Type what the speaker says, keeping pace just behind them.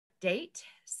update.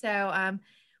 So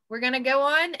we're going to go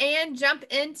on and jump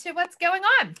into what's going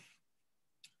on.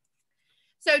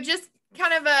 So just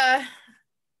kind of a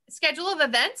schedule of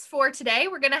events for today.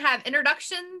 We're going to have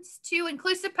introductions to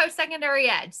inclusive post-secondary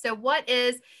ed. So what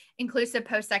is inclusive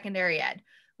post-secondary ed?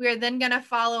 We are then going to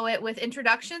follow it with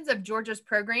introductions of Georgia's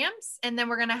programs, and then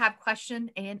we're going to have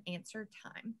question and answer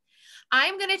time.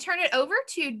 I'm going to turn it over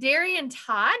to Darian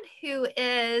Todd, who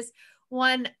is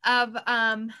one of,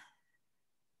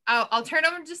 I'll turn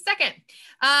over in just a second.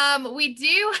 We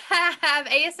do have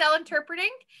ASL interpreting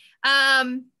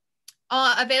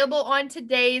available on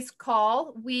today's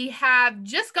call. We have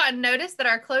just gotten notice that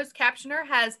our closed captioner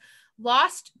has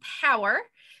lost power.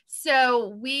 So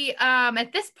we,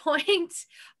 at this point,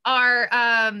 are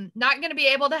not going to be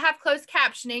able to have closed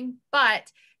captioning,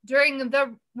 but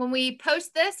when we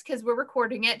post this, because we're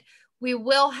recording it, we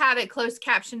will have it closed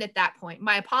captioned at that point.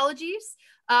 My apologies,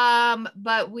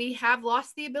 but we have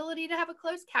lost the ability to have a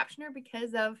closed captioner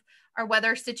because of our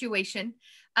weather situation.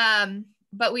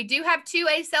 But we do have 2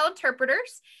 ASL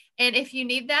interpreters, and if you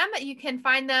need them, you can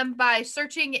find them by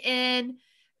searching in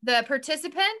the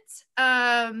participant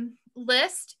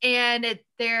list, and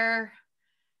their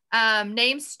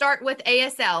names start with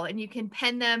ASL, and you can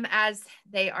pen them as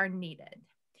they are needed.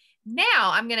 Now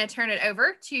I'm going to turn it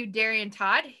over to Darian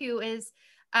Todd, who is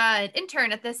an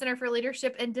intern at the Center for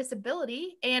Leadership and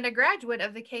Disability and a graduate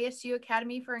of the KSU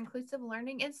Academy for Inclusive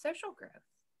Learning and Social Growth.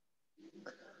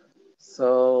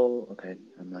 So, okay,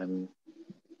 I'm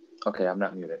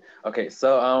not muted. Okay,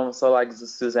 so like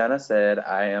Susanna said,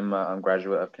 I am a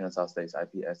graduate of Kennesaw State's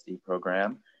IPSE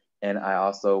program, and I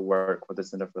also work with the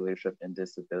Center for Leadership and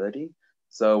Disability.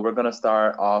 So we're gonna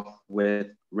start off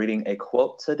with reading a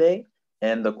quote today.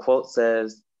 And the quote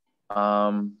says,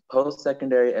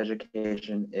 post-secondary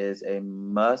education is a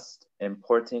must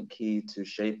important key to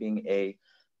shaping a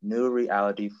new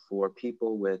reality for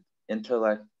people with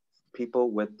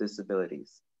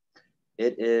disabilities.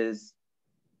 It is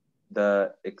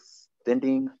the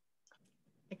exciting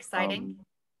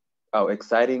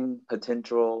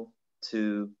potential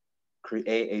to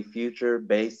create a future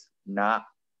based not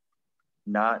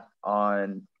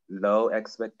on low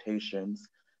expectations,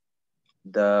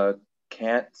 the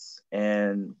can'ts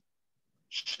and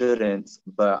shouldn'ts,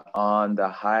 but on the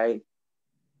high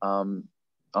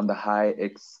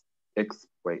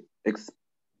expectations.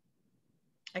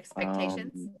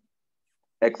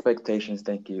 Expectations,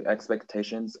 thank you.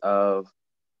 Expectations of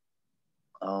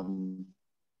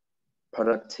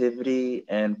productivity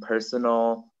and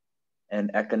personal and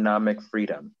economic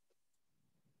freedom.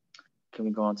 Can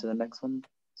we go on to the next one,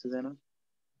 Susanna?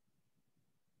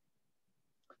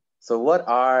 So what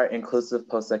are inclusive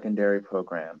post-secondary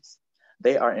programs?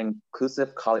 They are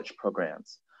inclusive college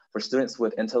programs for students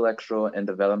with intellectual and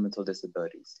developmental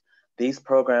disabilities. These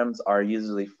programs are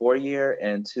usually 4-year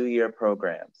and 2-year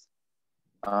programs.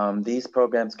 These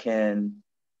programs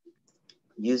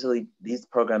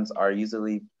are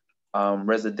usually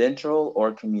residential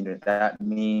or community. That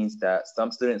means that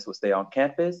some students would stay on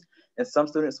campus and some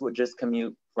students would just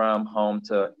commute from home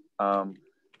to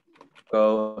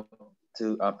go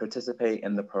to participate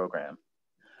in the program.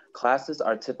 Classes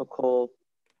are typically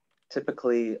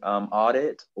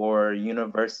audit or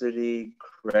university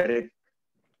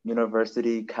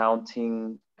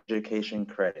counting education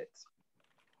credits.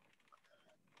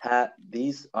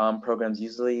 These programs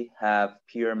usually have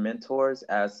peer mentors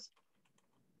as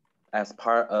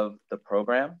part of the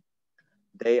program.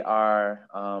 They are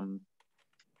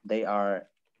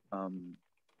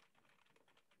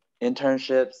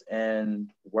internships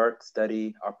and work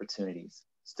study opportunities.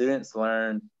 Students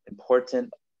learn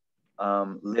important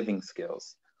living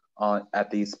skills at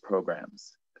these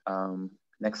programs.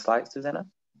 Next slide, Susanna.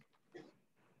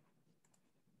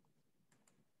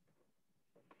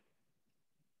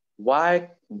 Why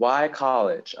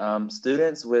college?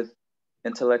 Students with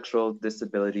intellectual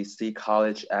disabilities see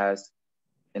college as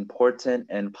important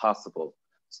and possible.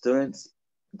 Students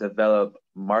develop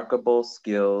marketable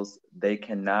skills they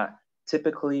cannot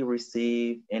typically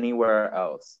receive anywhere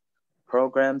else.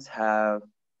 Programs have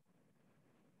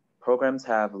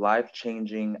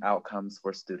life-changing outcomes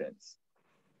for students.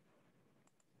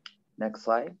 Next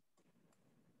slide.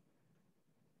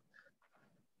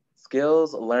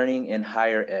 Skills learning in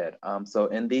higher ed. So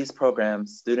in these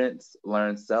programs, students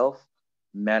learn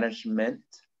self-management,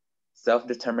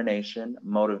 self-determination,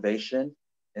 motivation,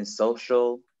 and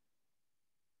social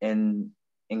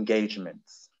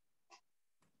engagements.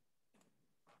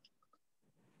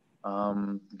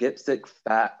 GAIPSEC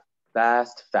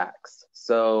fast facts.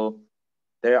 So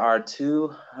there are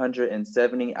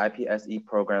 270 IPSE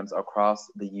programs across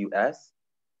the US.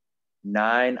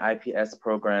 9 IPS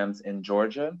programs in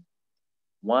Georgia,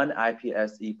 1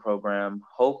 IPSE program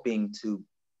hoping to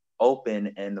open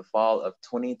in the fall of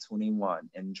 2021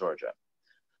 in Georgia.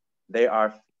 There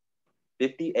are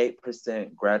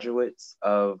 58% graduates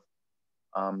of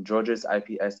Georgia's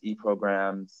IPSE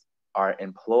programs are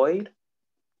employed.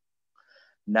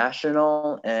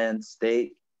 National and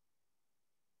state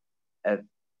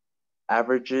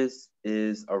averages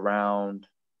is around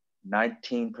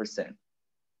 19%.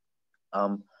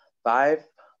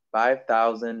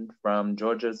 5,000 from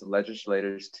Georgia's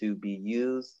legislators to be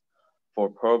used for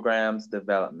programs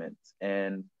development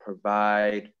and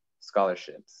provide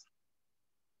scholarships.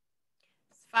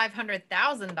 It's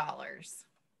 $500,000.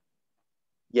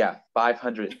 Yeah,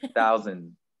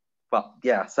 500,000. Well,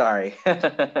 yeah, sorry. It's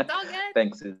all good.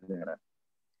 Thanks, Susanna.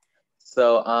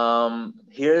 So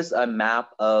here's a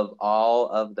map of all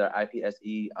of the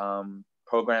IPSE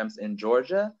programs in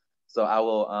Georgia. So I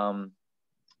will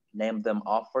name them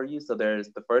off for you. So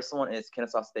the first one is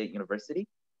Kennesaw State University.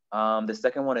 The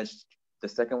second one is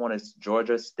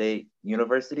Georgia State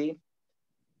University.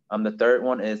 The third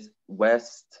one is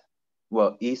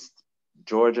East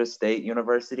Georgia State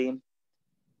University.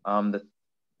 The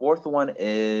fourth one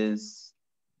is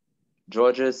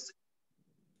Georgia's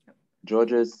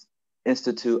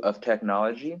Institute of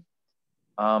Technology.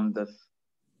 The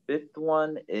fifth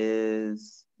one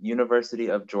is University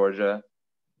of Georgia.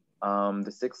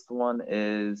 The sixth one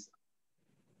is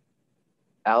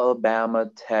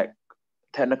Alabama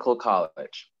Technical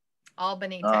College.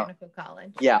 Albany Technical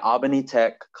College. Yeah, Albany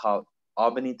Technical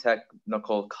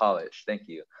College. Thank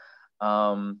you.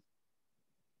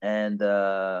 And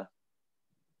the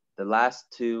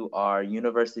last two are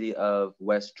University of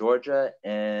West Georgia,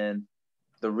 and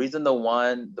the reason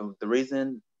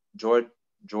Georgia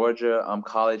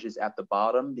College is at the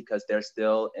bottom because they're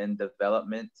still in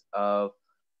development of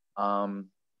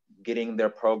getting their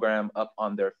program up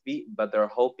on their feet, but they're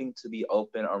hoping to be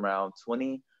open around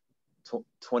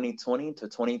 2020 to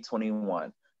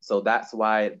 2021. So that's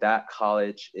why that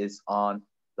college is on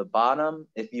the bottom.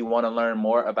 If you want to learn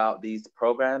more about these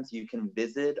programs, you can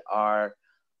visit our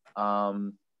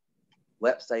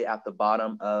website at the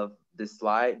bottom of this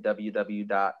slide,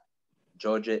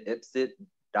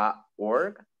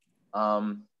 www.georgiaipset.org.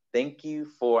 Thank you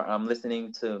for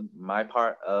listening to my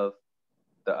part of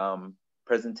the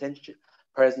presentation.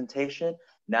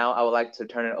 Now I would like to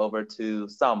turn it over to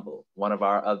Sambal, one of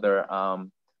our other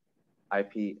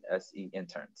IPSE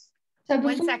interns. So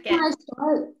 1 second. I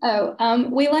start,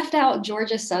 we left out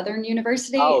Georgia Southern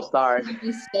University. Oh, sorry.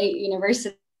 State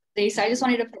University. So I just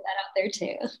wanted to put that out there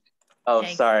too. Oh,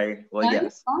 thanks. Sorry. Well, no,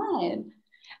 yes. Fine.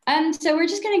 So we're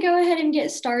just going to go ahead and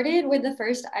get started with the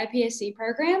first IPSE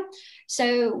program.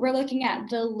 So we're looking at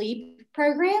the LEAP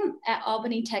program at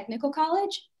Albany Technical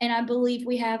College. And I believe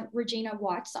we have Regina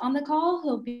Watts on the call,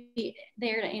 who'll be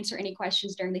there to answer any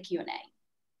questions during the Q&A.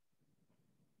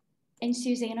 And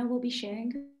Susanna will be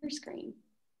sharing her screen.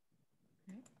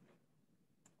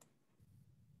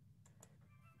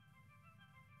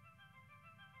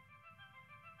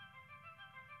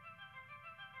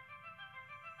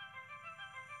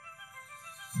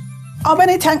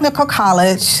 Albany Technical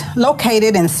College,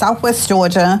 located in Southwest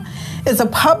Georgia, is a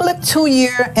public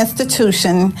 2-year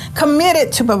institution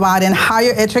committed to providing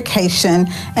higher education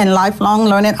and lifelong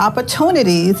learning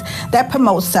opportunities that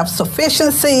promote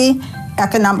self-sufficiency,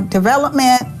 economic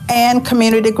development, and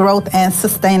community growth and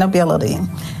sustainability.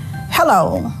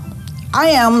 Hello, I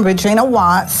am Regina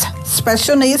Watts,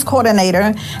 Special Needs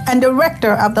Coordinator and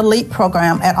Director of the LEAP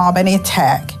program at Albany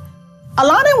Tech.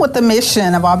 Aligning with the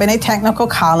mission of Albany Technical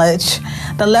College,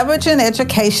 the Leveraging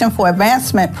Education for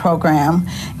Advancement program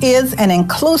is an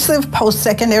inclusive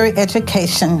post-secondary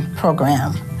education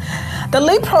program. The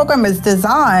LEAP program is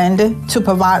designed to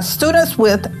provide students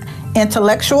with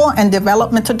intellectual and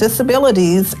developmental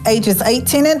disabilities ages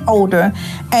 18 and older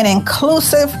an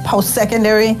inclusive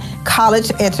post-secondary college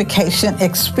education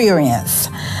experience.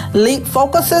 LEAP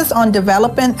focuses on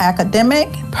developing academic,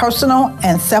 personal,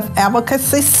 and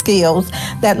self-advocacy skills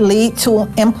that lead to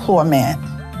employment.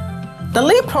 The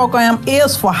LEAP program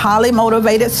is for highly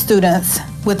motivated students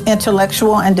with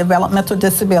intellectual and developmental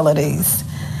disabilities.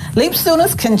 LEAP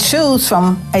students can choose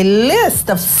from a list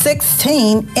of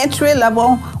 16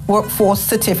 entry-level workforce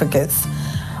certificates.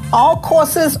 All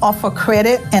courses offer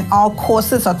credit and all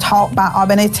courses are taught by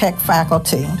Albany Tech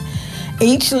faculty.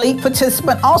 Each LEAP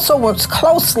participant also works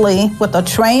closely with a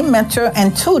trained mentor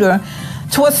and tutor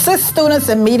to assist students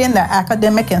in meeting their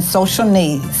academic and social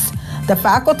needs. The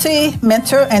faculty,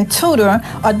 mentor, and tutor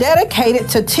are dedicated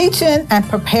to teaching and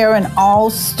preparing all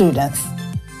students.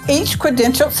 Each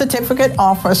credentialed certificate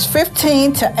offers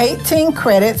 15 to 18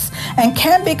 credits and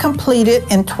can be completed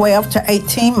in 12 to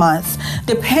 18 months,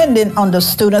 depending on the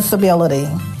student's ability.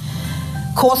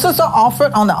 Courses are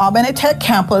offered on the Albany Tech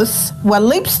campus, where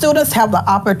LEAP students have the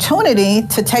opportunity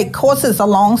to take courses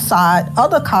alongside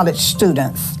other college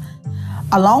students.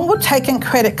 Along with taking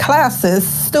credit classes,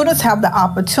 students have the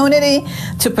opportunity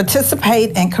to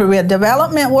participate in career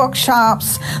development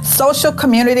workshops, social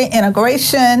community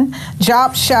integration,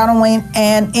 job shadowing,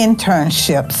 and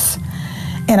internships.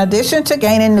 In addition to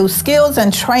gaining new skills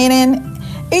and training,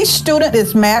 each student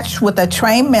is matched with a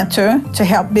trained mentor to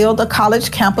help build the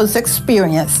college campus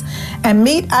experience and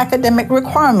meet academic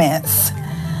requirements.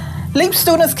 LEAP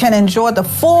students can enjoy the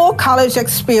full college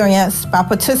experience by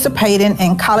participating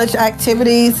in college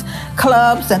activities,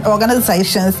 clubs, and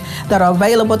organizations that are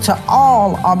available to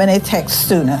all Albany Tech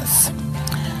students.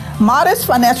 Modest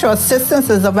financial assistance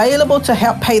is available to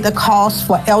help pay the cost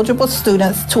for eligible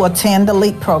students to attend the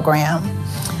LEAP program.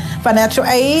 Financial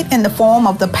aid in the form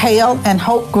of the Pale and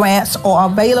Hope grants are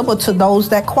available to those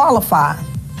that qualify.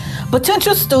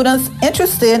 Potential students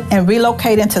interested in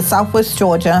relocating to Southwest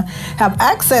Georgia have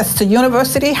access to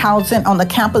university housing on the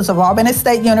campus of Albany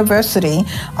State University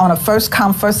on a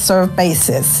first-come, first-served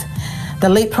basis. The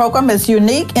LEAP program is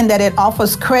unique in that it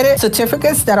offers credit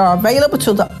certificates that are available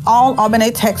to all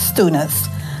Albany Tech students.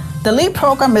 The LEAP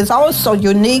program is also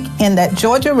unique in that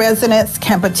Georgia residents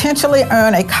can potentially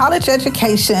earn a college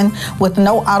education with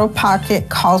no out-of-pocket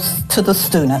costs to the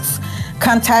students.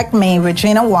 Contact me,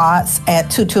 Regina Watts, at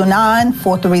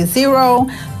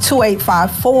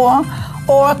 229-430-2854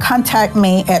 or contact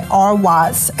me at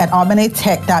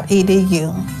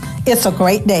rwatts@albanytech.edu. It's a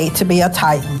great day to be a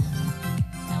Titan.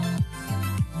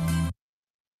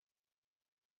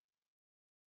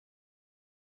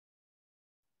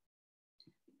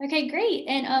 Okay, great.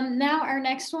 And now our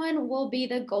next one will be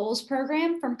the Goals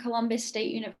program from Columbus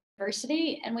State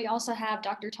University. And we also have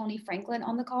Dr. Tony Franklin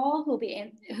on the call who'll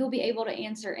be able to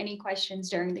answer any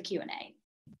questions during the Q&A.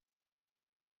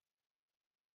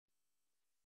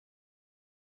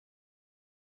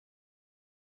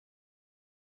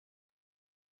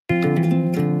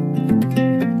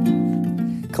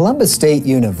 Columbus State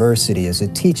University is a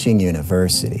teaching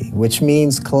university, which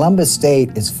means Columbus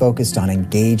State is focused on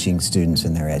engaging students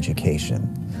in their education.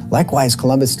 Likewise,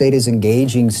 Columbus State is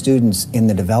engaging students in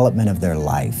the development of their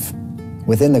life.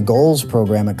 Within the Goals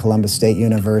program at Columbus State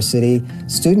University,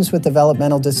 students with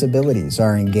developmental disabilities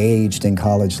are engaged in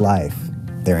college life.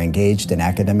 They're engaged in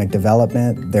academic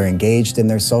development, they're engaged in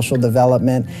their social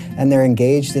development, and they're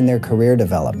engaged in their career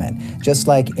development, just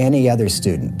like any other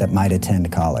student that might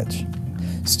attend college.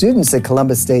 Students at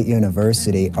Columbus State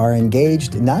University are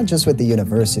engaged not just with the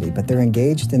university, but they're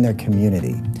engaged in their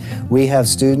community. We have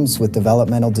students with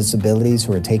developmental disabilities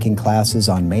who are taking classes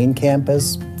on main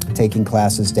campus, taking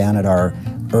classes down at our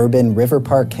urban River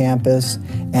Park campus,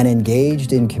 and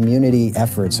engaged in community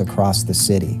efforts across the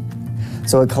city.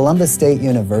 So at Columbus State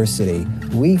University,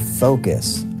 we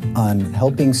focus on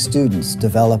helping students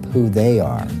develop who they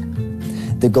are.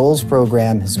 The Goals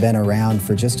program has been around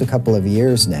for just a couple of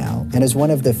years now and is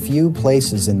one of the few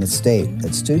places in the state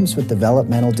that students with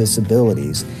developmental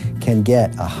disabilities can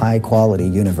get a high-quality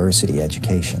university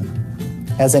education.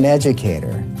 As an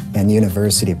educator and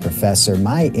university professor,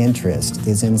 my interest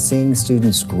is in seeing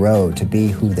students grow to be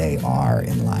who they are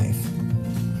in life.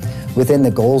 Within the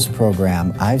Goals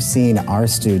program, I've seen our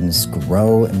students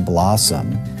grow and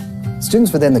blossom.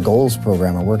 Students within the Goals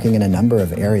program are working in a number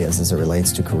of areas as it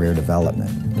relates to career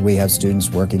development. We have students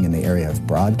working in the area of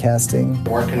broadcasting.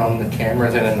 Working on the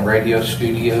cameras and in the radio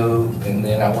studio, and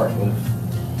then I worked with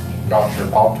Dr.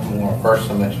 Baltimore first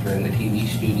semester in the TV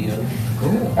studio.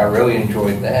 Cool. I really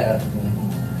enjoyed that.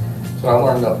 So I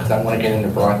learned because I want to get into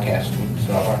broadcasting,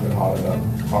 so I learned a lot about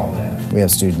all that. We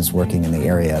have students working in the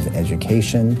area of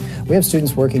education. We have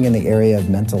students working in the area of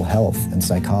mental health and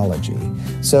psychology.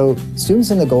 So students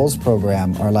in the Goals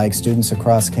program are like students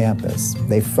across campus.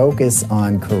 They focus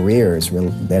on careers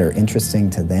that are interesting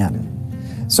to them.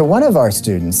 So one of our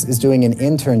students is doing an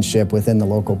internship within the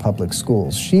local public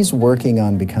schools. She's working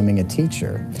on becoming a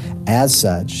teacher. As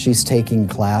such, she's taking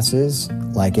classes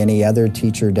like any other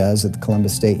teacher does at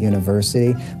Columbus State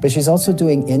University, but she's also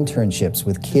doing internships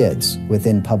with kids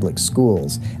within public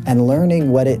schools and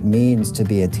learning what it means to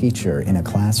be a teacher in a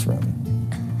classroom.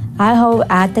 I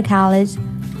hope at the college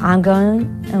I'm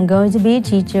going to be a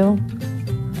teacher,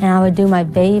 and I will do my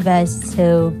very best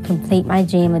to complete my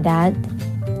dream of that.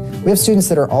 We have students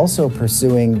that are also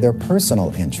pursuing their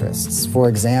personal interests. For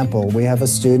example, we have a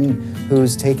student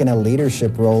who's taken a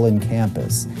leadership role in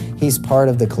campus. He's part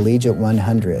of the Collegiate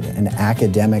 100, an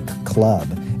academic club,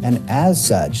 And as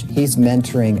such, he's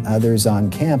mentoring others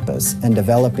on campus and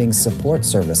developing support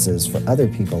services for other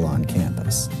people on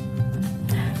campus.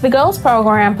 The GOALS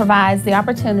program provides the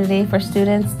opportunity for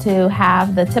students to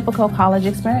have the typical college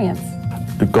experience.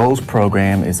 The GOALS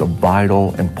program is a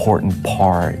vital, important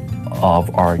part of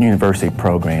our university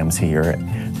programs here.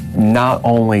 Not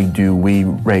only do we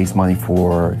raise money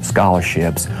for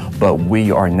scholarships, but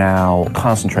we are now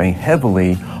concentrating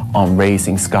heavily on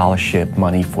raising scholarship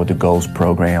money for the GOALS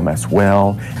program as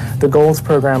well. The GOALS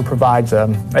program provides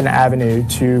an avenue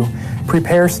to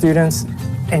prepare students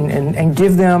and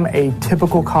give them a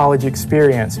typical college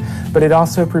experience, but it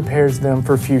also prepares them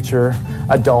for future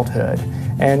adulthood.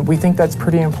 And we think that's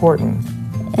pretty important.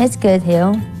 It's good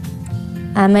here.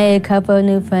 I made a couple of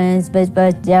new friends, but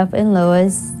both Jeff and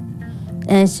Lois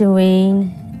and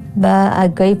Shireen, but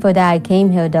I'm grateful that I came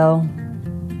here though.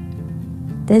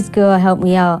 This girl helped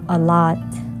me out a lot.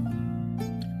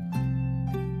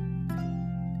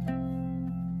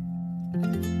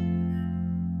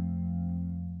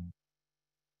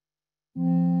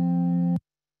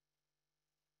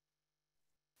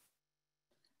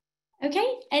 Okay,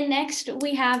 and next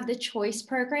we have the Choice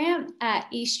Program at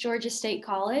East Georgia State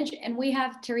College, and we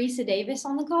have Teresa Davis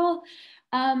on the call.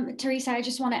 Teresa, I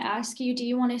just want to ask you, do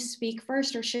you want to speak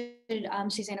first, or should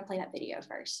Susanna play that video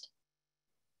first?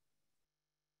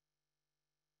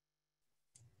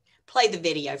 Play the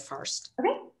video first.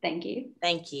 Okay, thank you.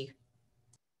 Thank you.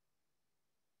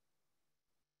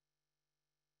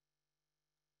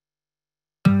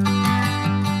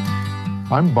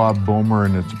 I'm Bob Bomer,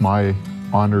 and it's my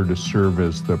honor to serve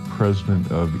as the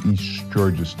president of East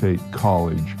Georgia State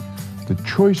College. The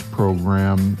Choice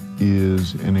Program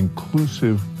is an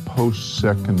inclusive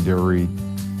post-secondary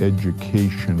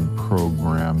education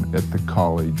program at the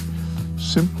college.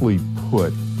 Simply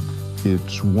put,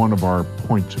 it's one of our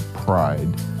points of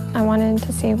pride. I wanted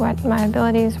to see what my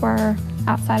abilities were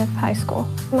outside of high school.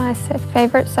 My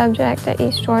favorite subject at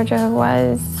East Georgia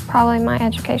was probably my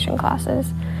education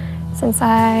classes. Since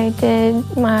I did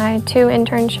my 2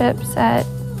 internships at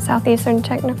Southeastern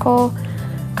Technical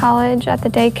College at the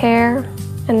daycare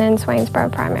and then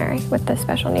Swainsboro Primary with the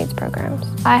special needs programs.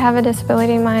 I have a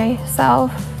disability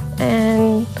myself,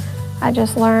 and I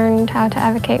just learned how to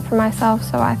advocate for myself,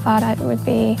 so I thought it would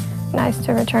be nice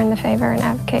to return the favor and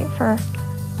advocate for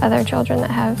other children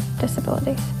that have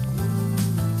disabilities.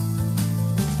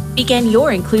 Begin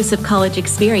your inclusive college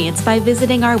experience by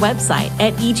visiting our website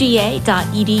at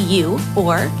ega.edu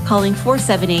or calling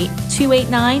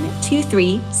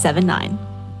 478-289-2379.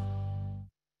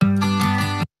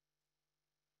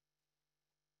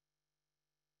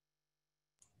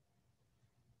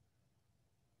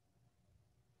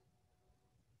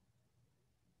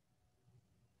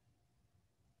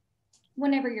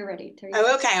 Whenever you're ready, Teresa.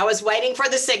 Oh, okay. I was waiting for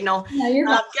the signal. No, you're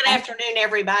fine. Good afternoon,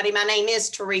 everybody. My name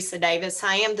is Teresa Davis.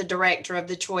 I am the director of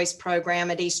the Choice Program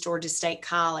at East Georgia State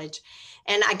College.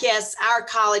 And I guess our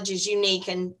college is unique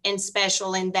and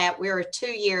special in that we're a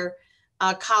 2-year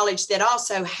college that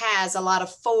also has a lot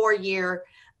of 4-year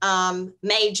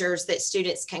majors that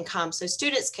students can come. So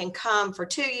students can come for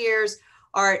 2 years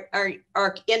or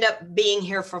end up being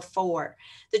here for 4.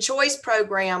 The Choice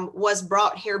Program was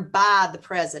brought here by the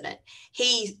president.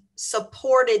 He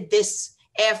supported this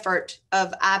effort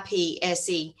of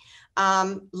IPSE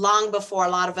long before a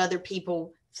lot of other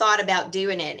people thought about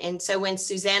doing it. And so when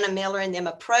Susanna Miller and them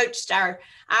approached our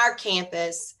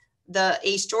campus, the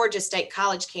East Georgia State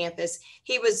College campus,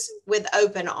 he was with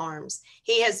open arms.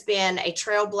 He has been a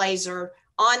trailblazer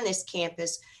on this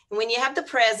campus. And when you have the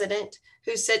president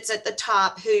who sits at the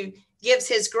top, who gives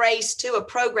his grace to a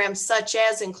program such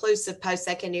as inclusive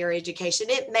post-secondary education,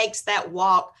 it makes that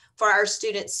walk for our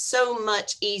students so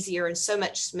much easier and so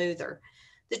much smoother.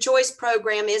 The Choice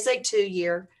Program is a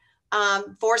 2-year,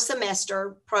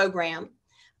 4-semester program.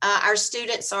 Our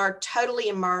students are totally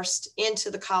immersed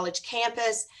into the college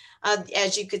campus.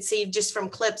 As you could see just from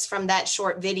clips from that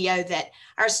short video, that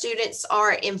our students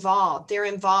are involved. They're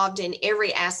involved in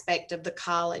every aspect of the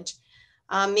college.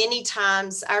 Many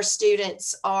times our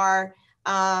students are,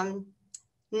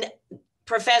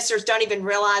 professors don't even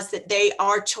realize that they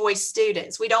are choice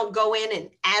students. We don't go in and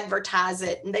advertise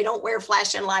it, and they don't wear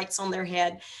flashing lights on their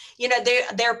head. You know,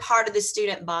 they're part of the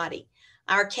student body.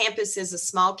 Our campus is a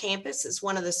small campus. It's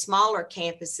one of the smaller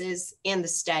campuses in the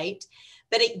state,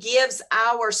 but it gives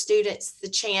our students the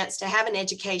chance to have an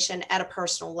education at a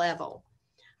personal level.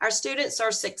 Our students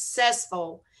are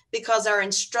successful because our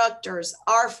instructors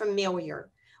are familiar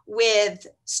with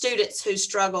students who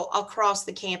struggle across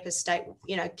the campus state,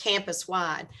 campus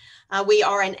wide. We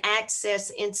are an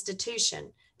access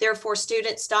institution. Therefore,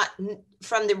 students not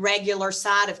from the regular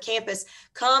side of campus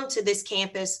come to this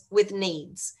campus with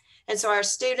needs. And so our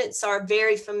students are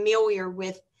very familiar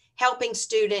with helping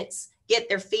students get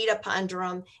their feet up under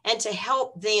them and to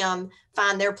help them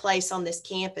find their place on this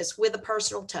campus with a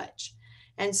personal touch.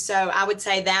 And so I would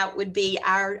say that would be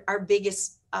our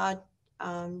biggest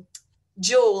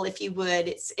jewel, if you would.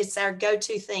 It's our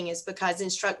go-to thing, is because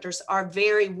instructors are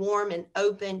very warm and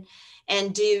open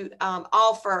and do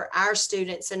offer our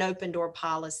students an open door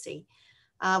policy.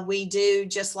 We do,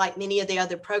 just like many of the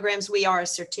other programs, we are a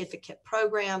certificate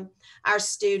program. Our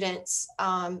students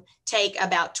take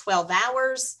about 12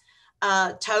 hours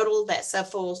total. That's a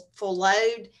full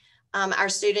load. Our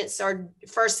students are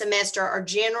first semester are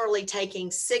generally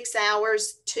taking 6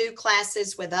 hours, 2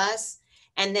 classes with us,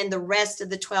 and then the rest of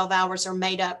the 12 hours are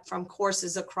made up from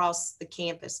courses across the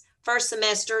campus. First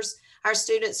semesters, our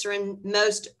students are in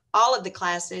all of the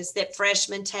classes that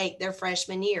freshmen take their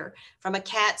freshman year, from a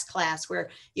CATS class where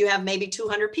you have maybe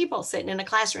 200 people sitting in a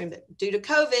classroom. But due to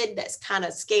COVID, that's kind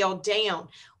of scaled down,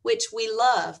 which we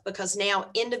love, because now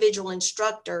individual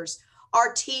instructors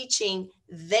are teaching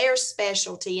their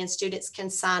specialty and students can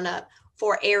sign up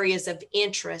for areas of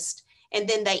interest. And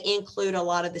then they include a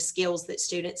lot of the skills that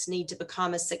students need to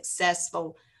become a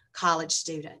successful college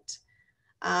student.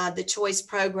 The Choice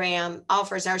program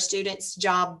offers our students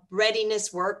job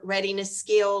readiness, work readiness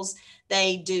skills.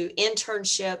 They do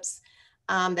internships.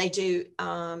 They do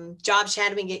job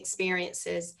shadowing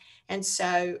experiences. And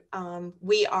so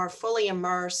we are fully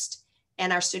immersed,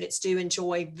 and our students do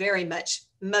enjoy very much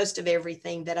most of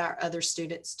everything that our other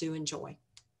students do enjoy.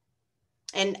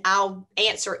 And I'll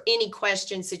answer any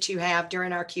questions that you have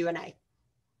during our Q&A.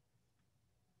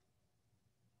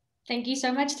 Thank you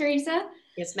so much, Teresa.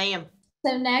 Yes, ma'am.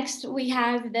 So next we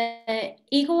have the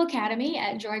Eagle Academy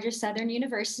at Georgia Southern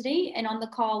University. And on the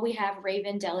call, we have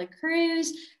Raven Dela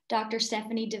Cruz, Dr.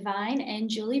 Stephanie Devine, and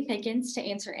Julie Pickens to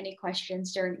answer any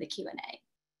questions during the Q&A.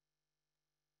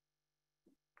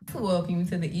 Welcome you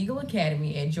to the Eagle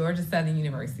Academy at Georgia Southern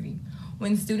University.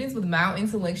 When students with mild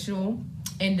intellectual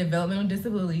and developmental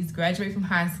disabilities graduate from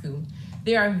high school,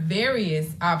 there are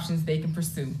various options they can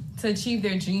pursue to achieve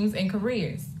their dreams and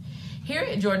careers. Here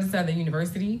at Georgia Southern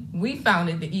University, we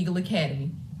founded the Eagle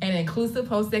Academy, an inclusive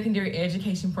post-secondary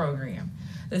education program.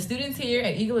 The students here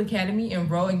at Eagle Academy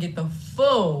enroll and get the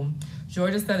full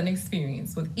Georgia Southern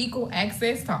experience with equal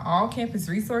access to all campus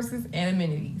resources and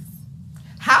amenities.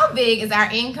 How big is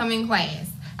our incoming class?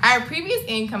 Our previous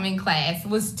incoming class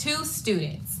was 2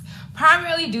 students,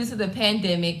 primarily due to the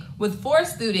pandemic, with 4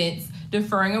 students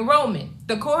deferring enrollment.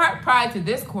 The cohort prior to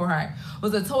this cohort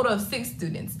was a total of 6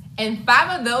 students, and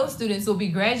 5 of those students will be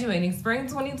graduating spring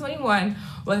 2021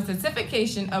 with a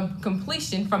certification of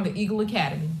completion from the Eagle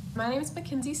Academy. My name is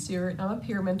Mackenzie Stewart, and I'm a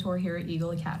peer mentor here at Eagle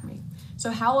Academy.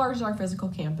 So how large is our physical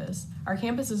campus? Our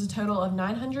campus is a total of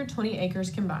 920 acres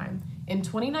combined. In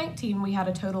 2019, we had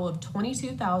a total of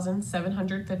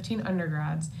 22,715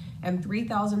 undergrads and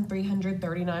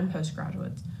 3,339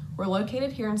 postgraduates. We're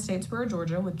located here in Statesboro,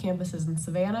 Georgia, with campuses in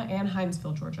Savannah and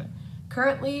Hinesville, Georgia.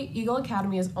 Currently, Eagle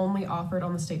Academy is only offered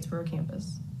on the Statesboro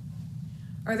campus.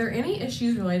 Are there any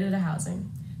issues related to housing?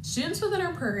 Students within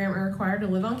our program are required to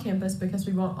live on campus because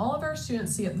we want all of our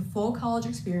students to get the full college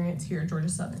experience here at Georgia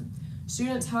Southern.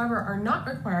 Students, however, are not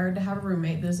required to have a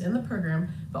roommate that is in the program,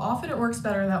 but often it works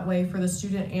better that way for the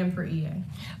student and for EA.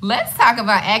 Let's talk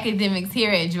about academics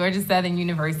here at Georgia Southern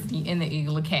University in the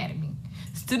Eagle Academy.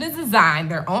 Students design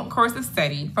their own course of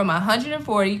study from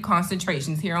 140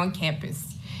 concentrations here on campus.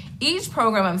 Each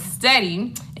program of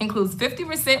study includes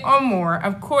 50% or more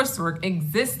of coursework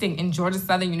existing in Georgia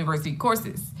Southern University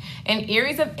courses and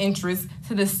areas of interest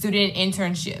to the student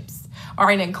internships are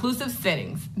in inclusive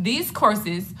settings. These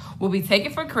courses will be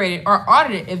taken for credit or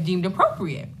audited if deemed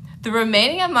appropriate. The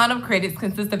remaining amount of credits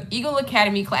consists of Eagle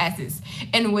Academy classes,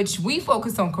 in which we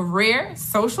focus on career,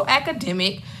 social,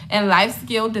 academic, and life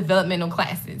skill developmental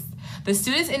classes. The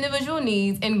students' individual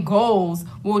needs and goals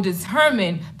will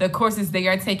determine the courses they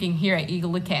are taking here at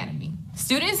Eagle Academy.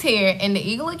 Students here in the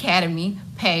Eagle Academy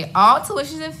pay all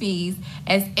tuitions and fees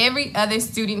as every other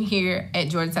student here at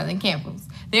Georgia Southern campus.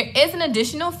 There is an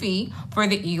additional fee for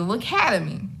the Eagle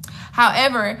Academy.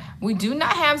 However, we do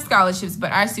not have scholarships,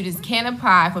 but our students can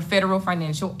apply for federal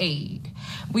financial aid.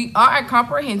 We are a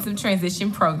comprehensive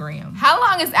transition program. How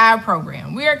long is our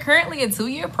program? We are currently a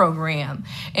 2-year program,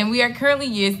 and we are currently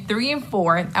years 3 and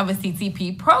 4 of a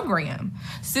CTP program.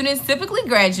 Students typically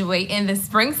graduate in the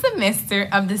spring semester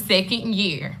of the 2nd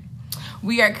year.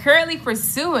 We are currently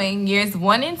pursuing years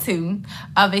 1 and 2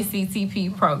 of a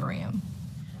CTP program.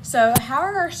 So how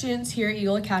are our students here at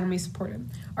Eagle Academy supported?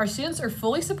 Our students are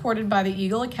fully supported by the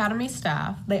Eagle Academy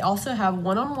staff. They also have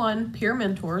one-on-one peer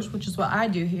mentors, which is what I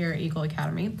do here at Eagle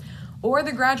Academy, or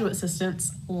the graduate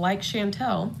assistants like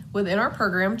Chantel within our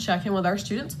program check in with our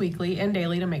students weekly and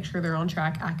daily to make sure they're on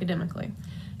track academically.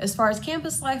 As far as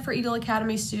campus life for Eagle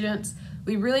Academy students,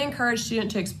 we really encourage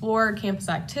students to explore campus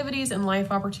activities and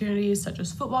life opportunities such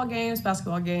as football games,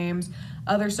 basketball games,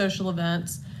 other social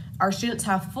events. Our students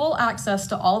have full access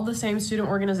to all of the same student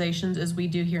organizations as we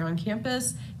do here on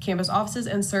campus, campus offices,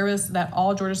 and service that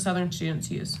all Georgia Southern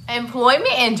students use.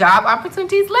 Employment and job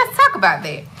opportunities, let's talk about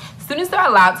that. Students are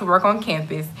allowed to work on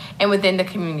campus and within the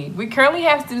community. We currently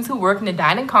have students who work in the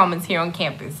dining commons here on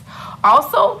campus.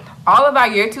 Also, all of our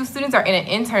year 2 students are in an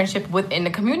internship within the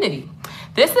community.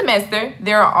 This semester,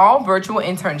 there are all virtual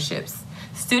internships.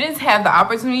 Students have the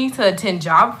opportunity to attend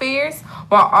job fairs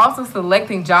while also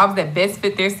selecting jobs that best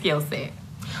fit their skill set.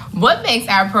 What makes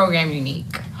our program unique?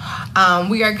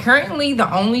 We are currently the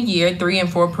only year 3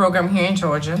 and 4 program here in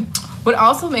Georgia. What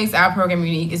also makes our program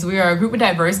unique is we are a group of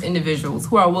diverse individuals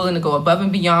who are willing to go above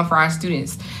and beyond for our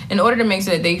students in order to make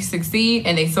sure that they succeed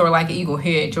and they soar like an eagle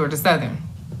here at Georgia Southern.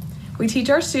 We teach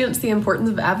our students the importance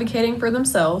of advocating for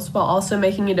themselves while also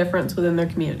making a difference within their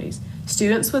communities.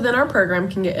 Students within our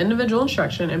program can get individual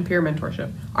instruction and peer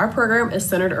mentorship. Our program is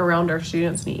centered around our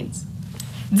students' needs.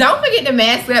 Don't forget to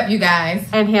mask up, you guys.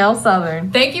 And hail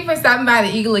Southern. Thank you for stopping by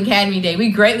the Eagle Academy Day.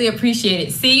 We greatly appreciate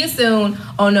it. See you soon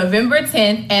on November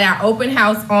 10th at our open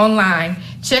house online.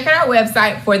 Check out our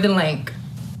website for the link.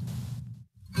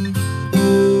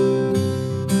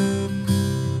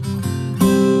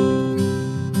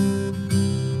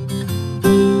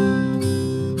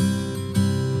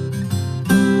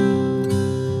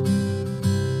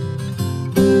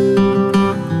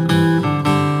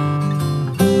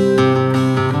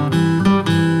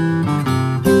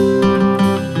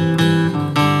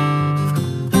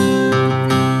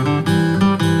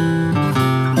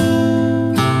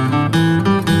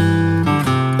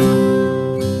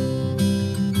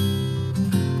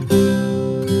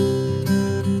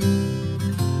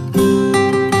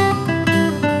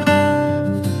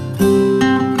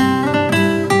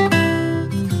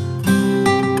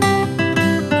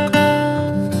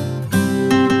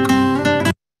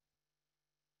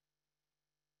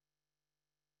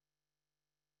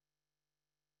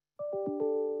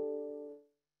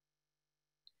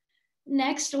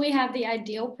 Next, we have the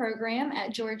Ideal program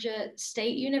at Georgia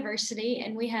State University,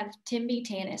 and we have Tim B.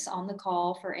 Tanis on the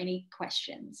call for any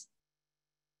questions.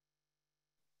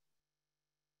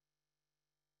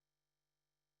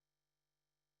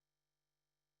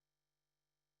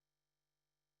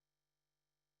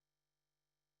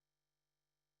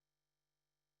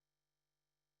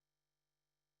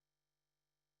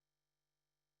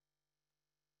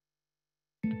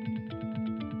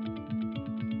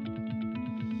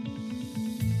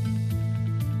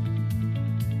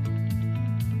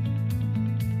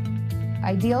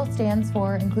 IDEAL stands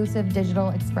for Inclusive Digital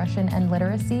Expression and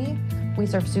Literacy. We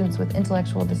serve students with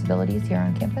intellectual disabilities here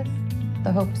on campus.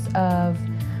 The hopes of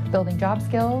building job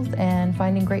skills and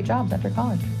finding great jobs after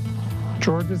college.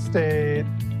 Georgia State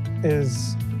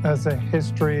has a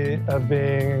history of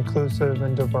being inclusive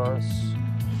and diverse,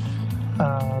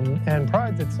 and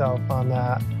prides itself on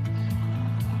that.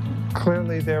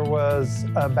 Clearly there was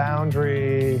a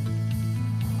boundary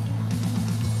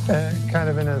kind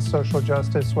of in a social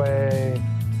justice way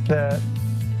that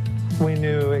we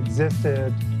knew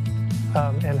existed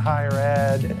in higher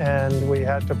ed, and we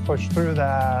had to push through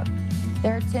that.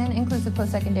 There are 10 inclusive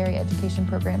post-secondary education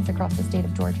programs across the state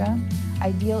of Georgia.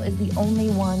 IDEAL is the only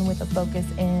one with a focus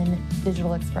in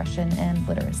digital expression and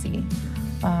literacy.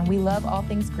 We love all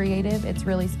things creative. It's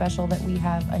really special that we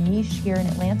have a niche here in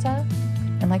Atlanta,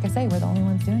 and like I say, we're the only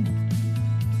ones doing it.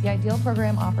 The IDEAL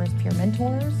program offers peer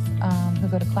mentors who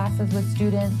go to classes with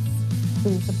students,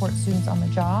 who support students on the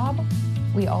job.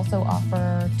 We also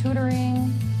offer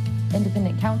tutoring,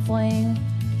 independent counseling,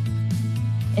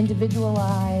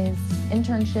 individualized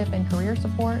internship and career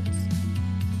supports.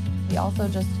 We also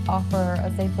just offer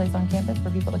a safe place on campus for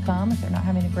people to come if they're not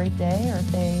having a great day or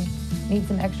if they need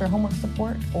some extra homework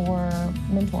support or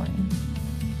mentoring.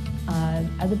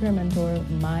 As a peer mentor,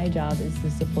 my job is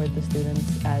to support the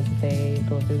students as they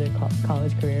go through their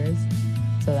college careers.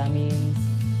 So that means,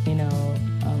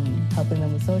 helping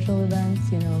them with social events,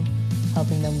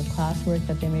 helping them with classwork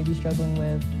that they may be struggling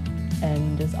with,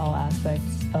 and just all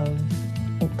aspects of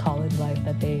college life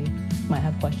that they might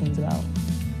have questions about.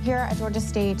 Here at Georgia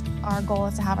State, our goal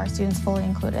is to have our students fully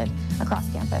included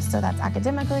across campus. So that's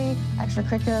academically,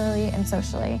 extracurricularly, and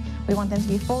socially. We want them to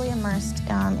be fully immersed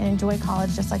and enjoy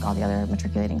college just like all the other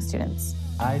matriculating students.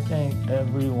 I think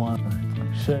everyone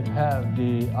should have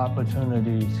the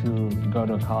opportunity to go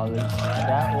to college.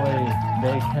 That way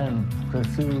they can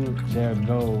pursue their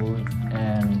goals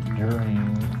and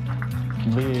dreams,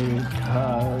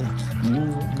 because you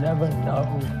never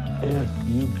know if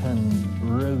you can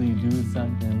really do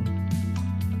something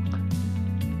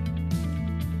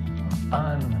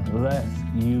unless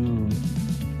you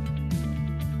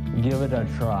give it a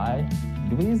try.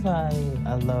 The reason why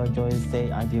I love Georgia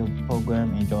State Ideal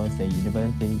Program and Georgia State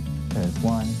University, because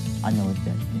one, I know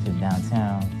that it's in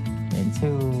downtown, and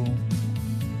two,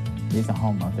 it's a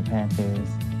home of the Panthers.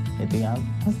 And three, I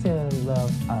still love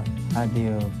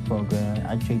Ideal Program.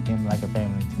 I treat them like a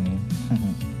family to me.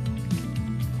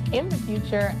 In the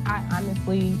future, I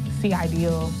honestly see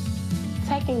Ideal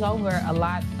taking over a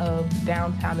lot of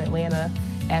downtown Atlanta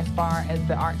as far as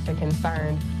the arts are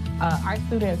concerned. Our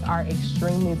students are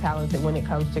extremely talented when it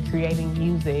comes to creating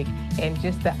music and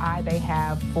just the eye they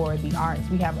have for the arts.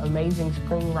 We have amazing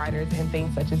screenwriters and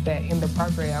things such as that in the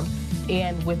program.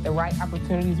 And with the right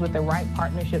opportunities, with the right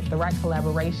partnerships, the right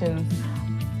collaborations,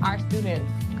 our students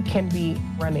can be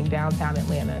running downtown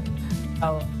Atlanta.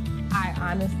 So I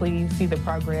honestly see the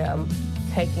program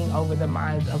taking over the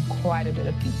minds of quite a bit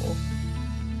of people.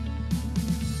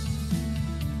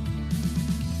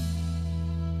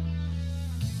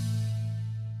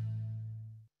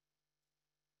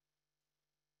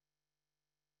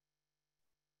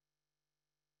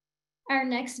 Our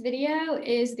next video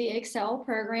is the Excel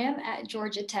program at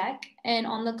Georgia Tech. And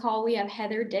on the call, we have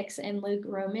Heather Dix and Luke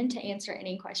Roman to answer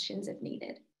any questions if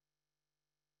needed.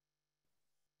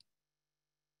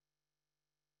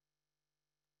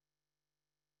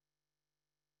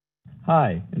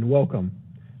 Hi, and welcome.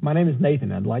 My name is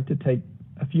Nathan. I'd like to take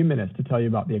a few minutes to tell you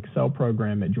about the Excel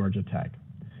program at Georgia Tech,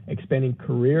 expanding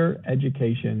career,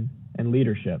 education, and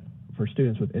leadership for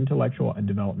students with intellectual and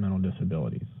developmental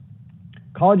disabilities.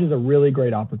 College is a really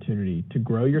great opportunity to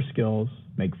grow your skills,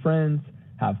 make friends,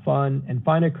 have fun, and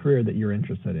find a career that you're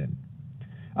interested in.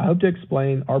 I hope to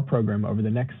explain our program over the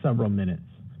next several minutes,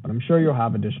 but I'm sure you'll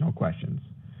have additional questions.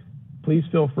 Please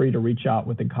feel free to reach out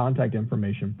with the contact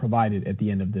information provided at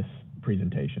the end of this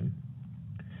presentation.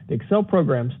 The Excel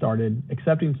program started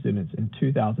accepting students in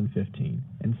 2015,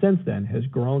 and since then has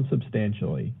grown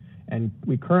substantially, and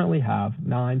we currently have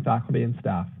 9 faculty and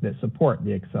staff that support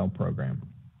the Excel program.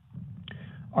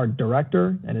 Our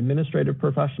director and administrative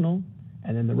professional,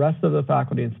 and then the rest of the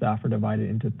faculty and staff are divided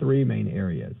into 3 main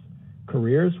areas: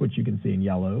 careers, which you can see in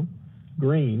yellow,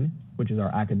 green, which is our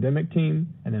academic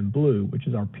team, and then blue, which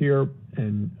is our peer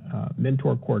and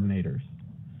mentor coordinators.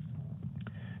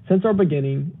 Since our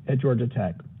beginning at Georgia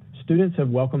Tech, students have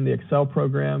welcomed the Excel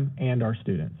program and our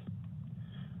students.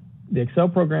 The Excel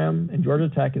program in Georgia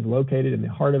Tech is located in the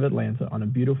heart of Atlanta on a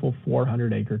beautiful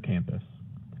 400-acre campus.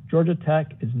 Georgia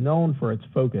Tech is known for its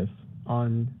focus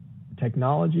on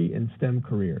technology and STEM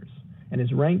careers and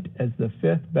is ranked as the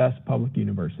 5th best public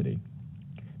university.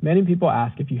 Many people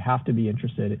ask if you have to be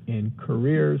interested in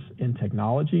careers in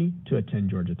technology to attend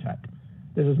Georgia Tech.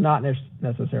 This is not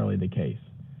necessarily the case.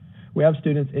 We have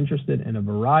students interested in a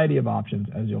variety of options,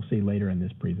 as you'll see later in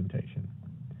this presentation.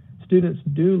 Students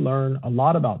do learn a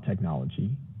lot about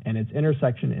technology and its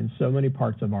intersection in so many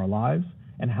parts of our lives,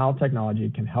 and how technology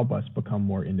can help us become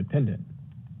more independent.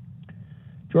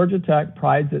 Georgia Tech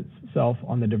prides itself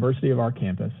on the diversity of our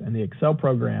campus, and the Excel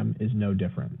program is no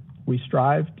different. We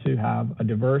strive to have a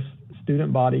diverse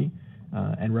student body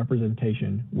and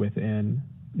representation within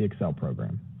the Excel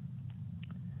program.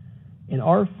 In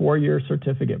our 4-year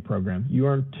certificate program, you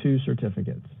earn 2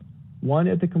 certificates, one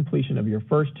at the completion of your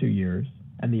first 2 years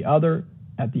and the other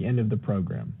at the end of the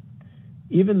program.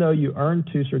 Even though you earn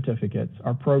 2 certificates,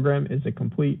 our program is a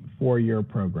complete 4-year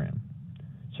program.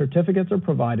 Certificates are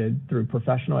provided through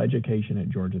professional education at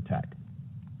Georgia Tech.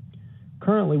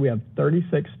 Currently, we have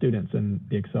 36 students in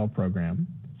the Excel program,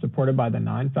 supported by the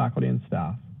 9 faculty and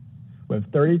staff. We have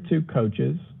 32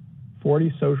 coaches,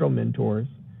 40 social mentors,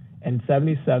 and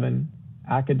 77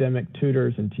 academic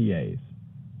tutors and TAs.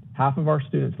 Half of our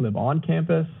students live on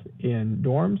campus in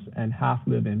dorms, and half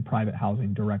live in private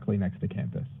housing directly next to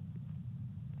campus.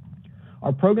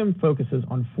 Our program focuses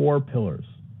on 4 pillars: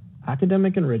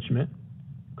 academic enrichment,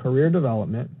 career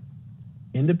development,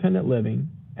 independent living,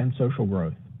 and social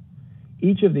growth.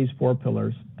 Each of these 4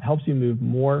 pillars helps you move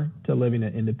more to living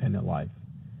an independent life.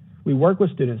 We work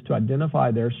with students to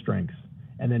identify their strengths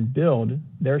and then build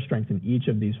their strengths in each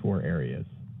of these 4 areas.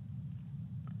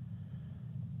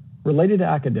 Related to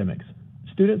academics,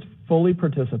 students fully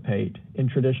participate in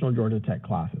traditional Georgia Tech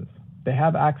classes. They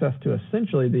have access to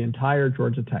essentially the entire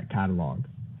Georgia Tech catalog.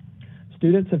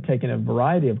 Students have taken a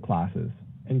variety of classes,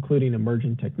 including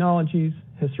emerging technologies,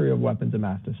 history of weapons of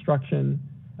mass destruction,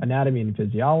 anatomy and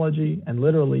physiology, and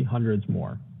literally hundreds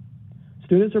more.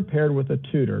 Students are paired with a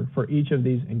tutor for each of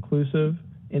these inclusive,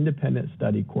 independent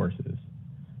study courses.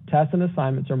 Tests and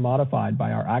assignments are modified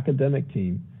by our academic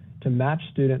team to match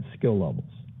students' skill levels.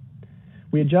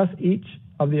 We adjust each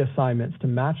of the assignments to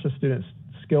match the student's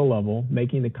skill level,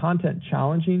 making the content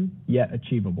challenging yet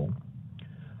achievable.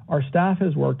 Our staff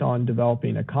has worked on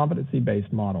developing a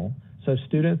competency-based model, so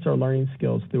students are learning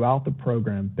skills throughout the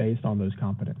program based on those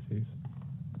competencies.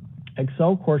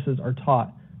 Excel courses are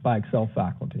taught by Excel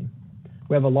faculty.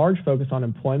 We have a large focus on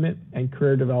employment and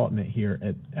career development here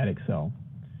at Excel.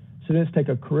 Students take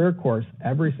a career course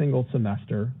every single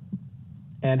semester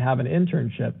and have an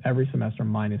internship every semester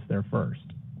minus their first.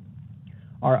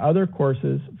 Our other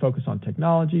courses focus on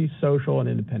technology, social, and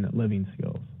independent living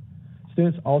skills.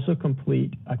 Students also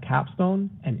complete a capstone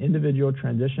and individual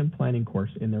transition planning course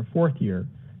in their fourth year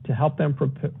to help them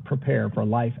prepare for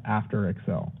life after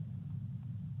Excel.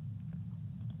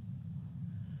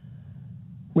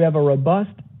 We have a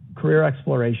robust career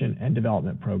exploration and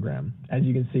development program, as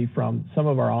you can see from some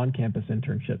of our on-campus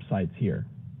internship sites here.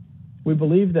 We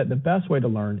believe that the best way to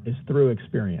learn is through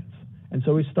experience, and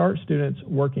so we start students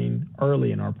working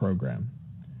early in our program.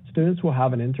 Students will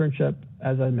have an internship,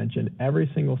 as I mentioned,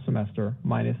 every single semester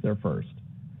minus their first.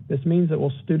 This means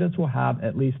that students will have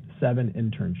at least 7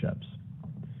 internships.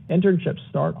 Internships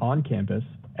start on campus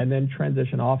and then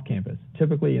transition off campus,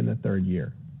 typically in the 3rd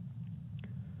year.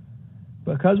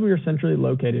 Because we are centrally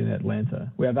located in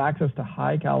Atlanta, we have access to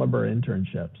high caliber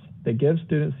internships that give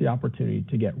students the opportunity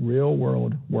to get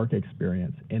real-world work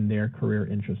experience in their career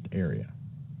interest area.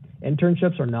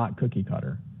 Internships are not cookie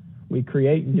cutter. We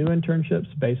create new internships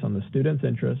based on the student's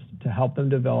interests to help them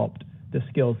develop the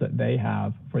skills that they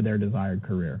have for their desired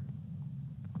career.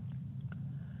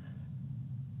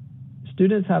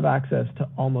 Students have access to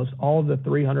almost all of the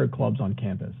 300 clubs on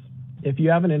campus. If you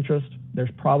have an interest, there's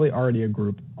probably already a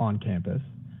group on campus,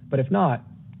 but if not,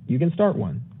 you can start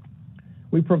one.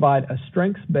 We provide a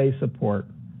strengths-based support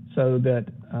so that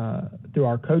through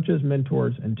our coaches,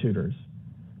 mentors, and tutors.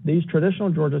 These traditional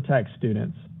Georgia Tech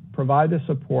students provide the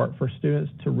support for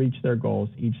students to reach their goals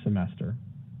each semester.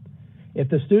 If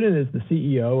the student is the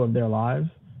CEO of their lives,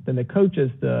 then the coach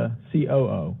is the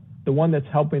COO, the one that's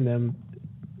helping them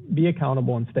be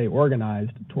accountable and stay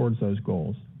organized towards those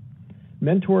goals.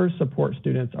 Mentors support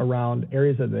students around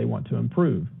areas that they want to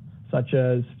improve, such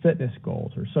as fitness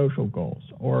goals or social goals,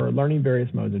 or learning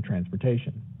various modes of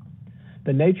transportation.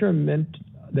 The nature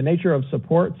of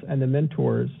supports and the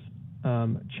mentors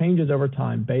changes over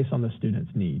time based on the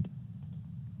student's need.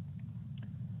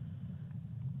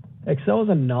 Excel is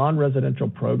a non-residential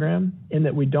program in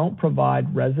that we don't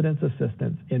provide residence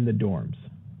assistance in the dorms.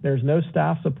 There's no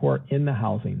staff support in the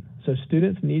housing, so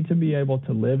students need to be able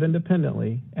to live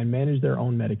independently and manage their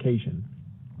own medication.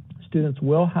 Students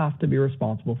will have to be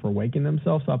responsible for waking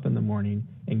themselves up in the morning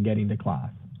and getting to class.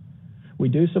 We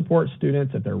do support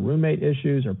students if there are roommate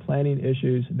issues or planning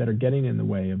issues that are getting in the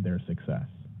way of their success.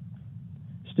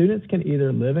 Students can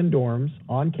either live in dorms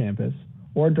on campus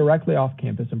or directly off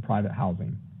campus in private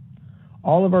housing.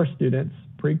 All of our students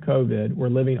pre-COVID were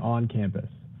living on campus.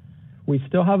 We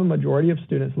still have a majority of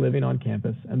students living on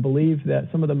campus and believe that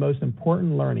some of the most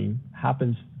important learning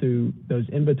happens through those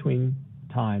in-between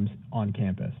times on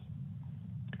campus.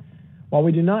 While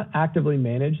we do not actively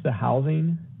manage the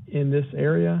housing in this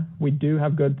area, we do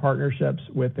have good partnerships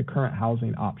with the current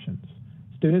housing options.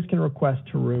 Students can request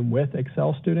to room with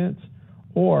Excel students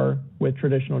or with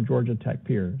traditional Georgia Tech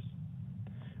peers.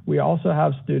 We also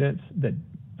have students that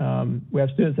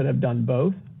have done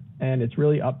both, and it's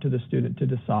really up to the student to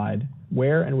decide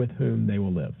where and with whom they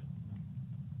will live.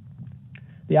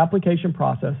 The application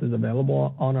process is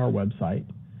available on our website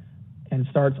and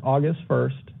starts August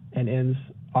 1st and ends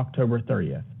October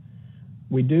 30th.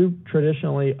 We do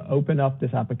traditionally open up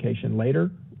this application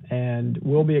later, and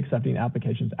we'll be accepting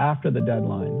applications after the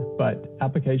deadline, but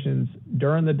applications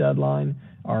during the deadline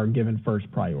are given first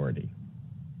priority.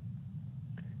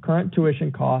 Current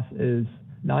tuition cost is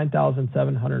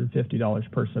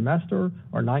 $9,750 per semester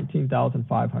or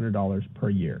 $19,500 per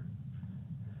year.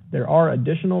 There are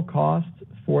additional costs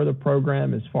for the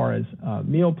program as far as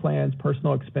meal plans,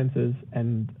 personal expenses,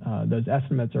 and those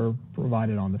estimates are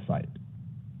provided on the site.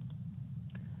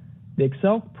 The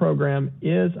Excel program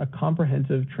is a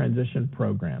comprehensive transition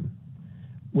program,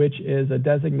 which is a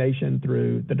designation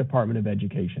through the Department of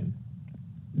Education.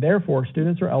 Therefore,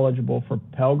 students are eligible for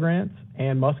Pell Grants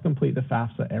and must complete the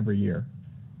FAFSA every year.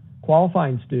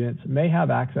 Qualifying students may have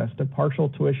access to partial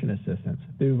tuition assistance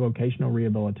through vocational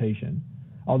rehabilitation.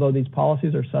 Although these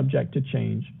policies are subject to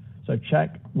change, So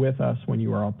check with us when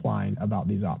you are applying about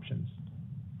these options.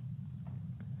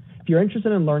 If you're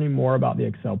interested in learning more about the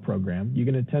Excel program, you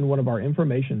can attend one of our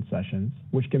information sessions,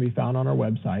 which can be found on our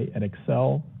website at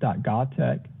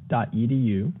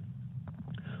excel.gaitpsec.edu.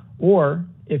 Or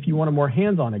if you want a more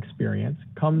hands-on experience,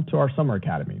 come to our Summer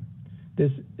Academy.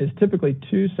 This is typically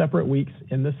 2 separate weeks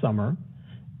in the summer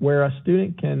where a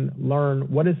student can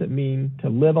learn what does it mean to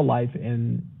live a life with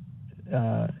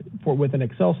an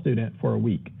Excel student for a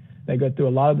week. They go through a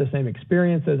lot of the same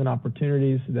experiences and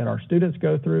opportunities that our students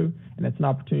go through, and it's an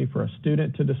opportunity for a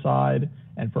student to decide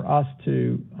and for us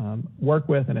to work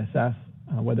with and assess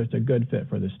whether it's a good fit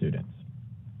for the students.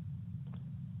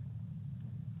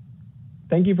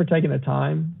 Thank you for taking the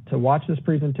time to watch this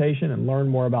presentation and learn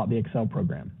more about the Excel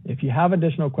program. If you have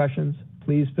additional questions,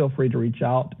 please feel free to reach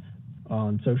out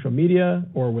on social media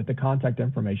or with the contact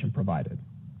information provided.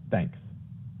 Thanks.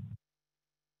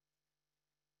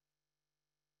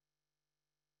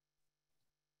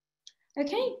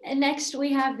 Okay, and next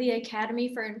we have the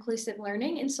Academy for Inclusive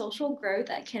Learning and Social Growth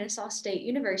at Kennesaw State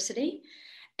University.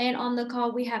 And on the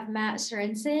call, we have Matt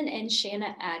Sorensen and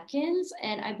Shanna Adkins,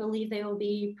 and I believe they will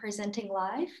be presenting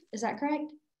live. Is that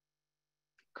correct?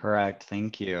 Correct,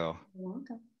 thank you. You're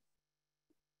welcome.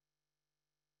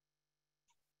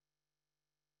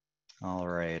 All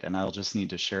right, and I'll just need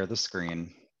to share the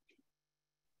screen.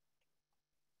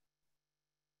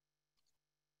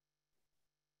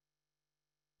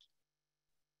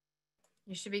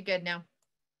 You should be good now.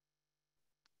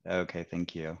 Okay,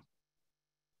 thank you.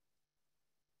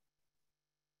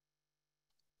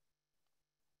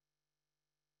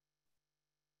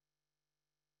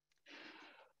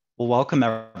 Well, welcome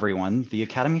everyone. The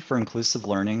Academy for Inclusive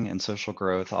Learning and Social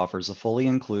Growth offers a fully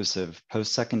inclusive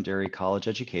post-secondary college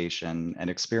education and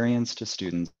experience to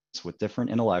students with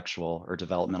different intellectual or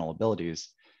developmental abilities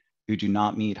who do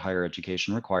not meet higher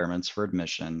education requirements for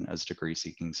admission as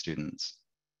degree-seeking students.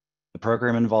 The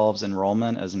program involves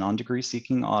enrollment as non-degree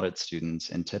seeking audit students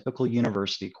in typical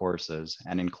university courses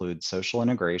and includes social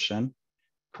integration,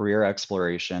 career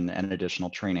exploration, and additional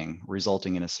training,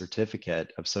 resulting in a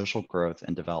certificate of social growth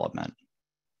and development.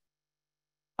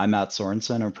 I'm Matt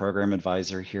Sorensen, a program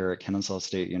advisor here at Kennesaw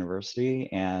State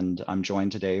University, and I'm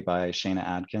joined today by Shanna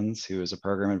Adkins, who is a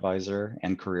program advisor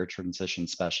and career transition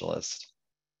specialist.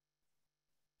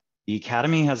 The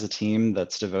Academy has a team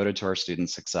that's devoted to our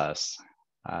students' success.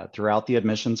 Throughout the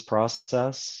admissions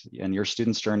process and your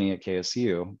student's journey at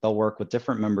KSU, they'll work with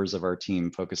different members of our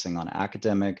team focusing on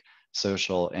academic,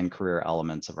 social, and career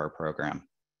elements of our program.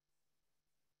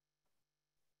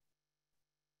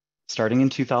 Starting in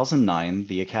 2009,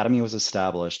 the Academy was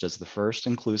established as the first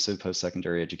inclusive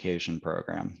post-secondary education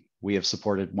program. We have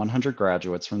supported 100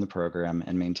 graduates from the program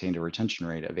and maintained a retention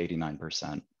rate of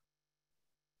 89%.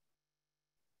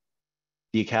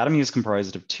 The Academy is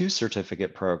comprised of 2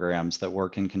 certificate programs that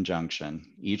work in conjunction.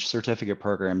 Each certificate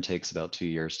program takes about 2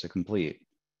 years to complete.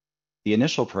 The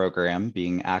initial program,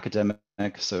 being Academic,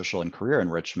 Social, and Career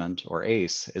Enrichment, or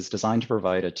ACE, is designed to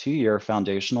provide a 2-year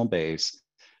foundational base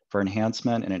for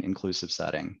enhancement in an inclusive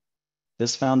setting.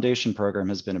 This foundation program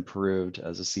has been approved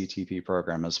as a CTP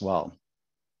program as well.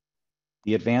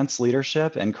 The Advanced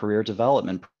Leadership and Career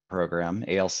Development Program,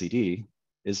 ALCD,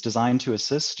 is designed to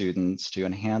assist students to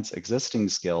enhance existing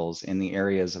skills in the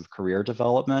areas of career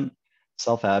development,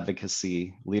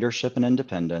 self-advocacy, leadership and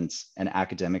independence, and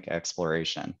academic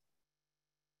exploration.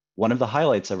 One of the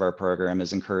highlights of our program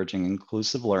is encouraging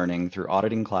inclusive learning through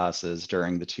auditing classes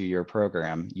during the 2-year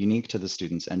program, unique to the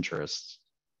student's interests.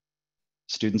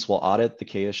 Students will audit the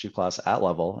KSU class at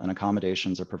level, and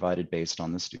accommodations are provided based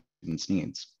on the student's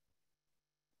needs.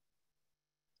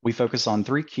 We focus on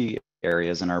 3 key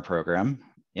areas in our program.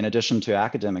 In addition to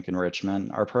academic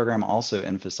enrichment, our program also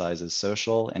emphasizes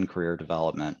social and career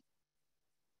development.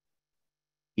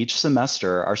 Each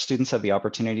semester, our students have the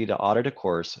opportunity to audit a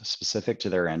course specific to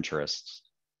their interests.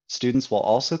 Students will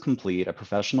also complete a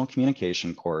professional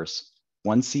communication course,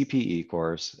 1 CPE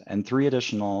course, and 3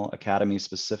 additional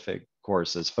Academy-specific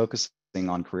courses focusing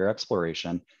on career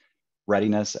exploration,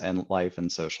 readiness, and life and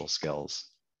social skills.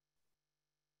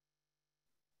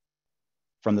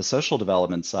 From the social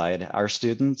development side, our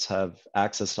students have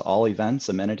access to all events,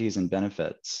 amenities, and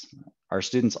benefits. Our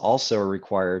students also are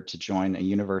required to join a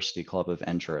university club of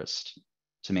interest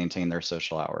to maintain their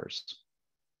social hours.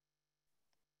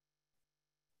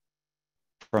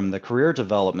 From the career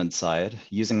development side,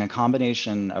 using a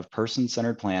combination of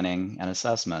person-centered planning and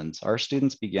assessments, our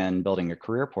students begin building a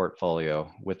career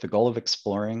portfolio with the goal of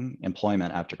exploring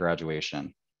employment after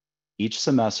graduation. Each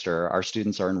semester, our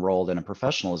students are enrolled in a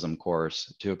professionalism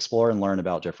course to explore and learn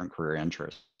about different career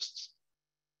interests.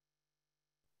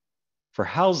 For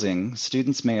housing,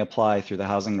 students may apply through the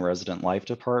Housing and Resident Life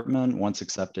Department once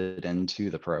accepted into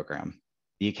the program.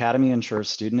 The Academy ensures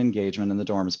student engagement in the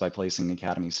dorms by placing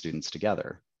Academy students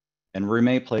together, and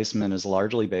roommate placement is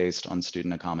largely based on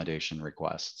student accommodation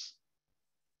requests.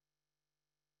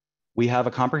 We have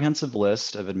a comprehensive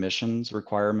list of admissions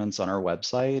requirements on our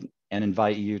website and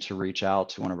invite you to reach out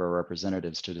to one of our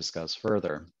representatives to discuss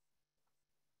further.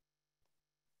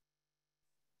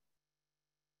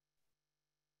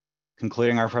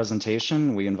 Concluding our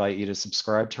presentation, we invite you to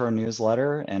subscribe to our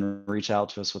newsletter and reach out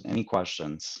to us with any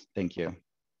questions. Thank you.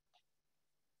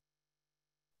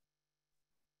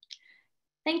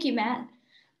 Thank you, Matt.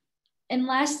 And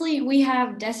lastly, we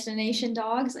have Destination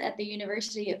Dogs at the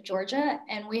University of Georgia,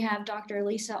 and we have Dr.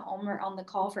 Lisa Ulmer on the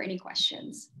call for any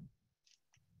questions.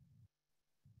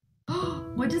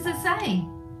 What does it say?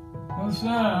 It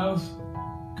says,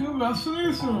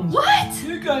 congratulations. What?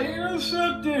 You got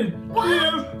intercepted.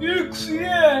 What?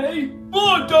 GAIPSEC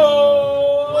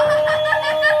Bulldog.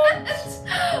 What?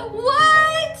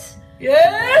 What?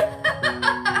 Yeah?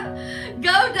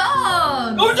 Go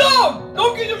dogs! Go dog!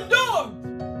 Go get them dogs!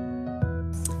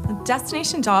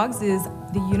 Destination Dogs is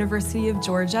the University of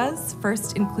Georgia's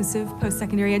first inclusive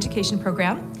post-secondary education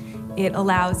program. It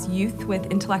allows youth with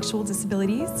intellectual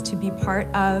disabilities to be part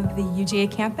of the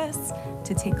UGA campus,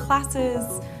 to take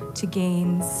classes, to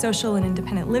gain social and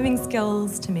independent living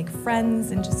skills, to make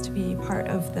friends, and just to be part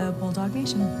of the Bulldog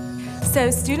Nation.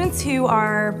 So students who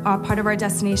are part of our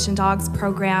Destination Dogs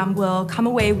program will come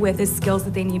away with the skills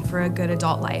that they need for a good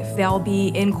adult life. They'll be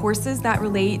in courses that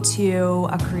relate to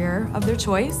a career of their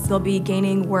choice. They'll be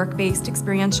gaining work-based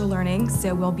experiential learning,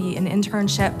 so we'll be in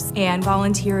internships and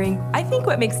volunteering. I think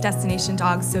what makes Destination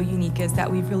Dogs so unique is that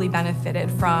we've really benefited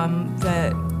from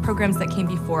the programs that came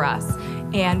before us,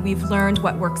 and we've learned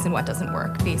what works and what doesn't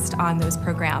work based on those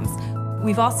programs.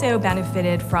 We've also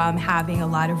benefited from having a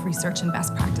lot of research and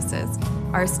best practices.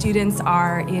 Our students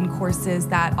are in courses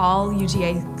that all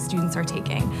UGA students are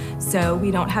taking, so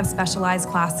we don't have specialized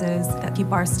classes that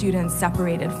keep our students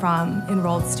separated from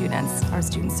enrolled students. Our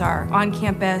students are on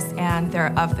campus and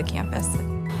they're of the campus.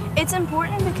 It's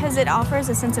important because it offers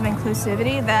a sense of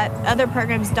inclusivity that other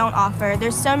programs don't offer.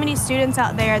 There's so many students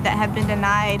out there that have been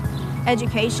denied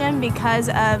education because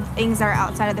of things that are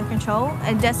outside of their control,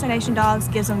 and Destination Dogs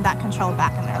gives them that control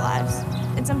back in their lives.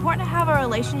 It's important to have a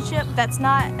relationship that's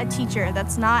not a teacher,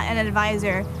 that's not an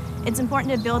advisor. It's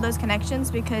important to build those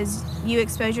connections because you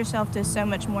expose yourself to so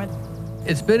much more.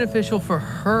 It's beneficial for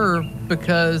her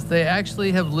because they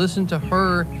actually have listened to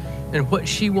her and what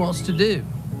she wants to do.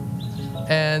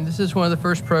 And this is one of the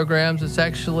first programs that's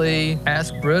actually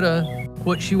asked Britta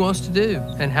what she wants to do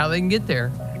and how they can get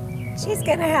there. She's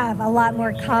going to have a lot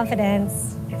more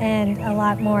confidence and a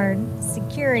lot more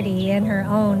security in her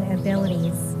own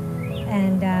abilities.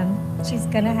 And she's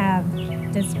going to have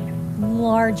this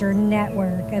larger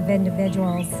network of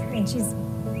individuals. And she's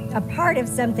a part of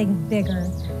something bigger.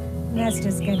 And that's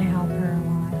just going to help her a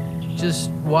lot.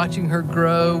 Just watching her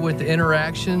grow with the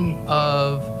interaction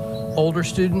of older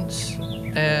students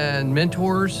and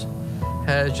mentors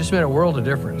has just made a world of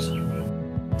difference.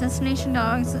 Destination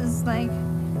Dogs is like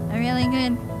a really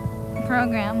good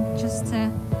program just to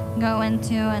go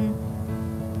into and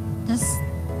just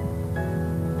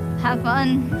have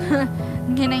fun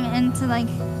getting into like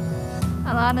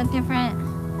a lot of different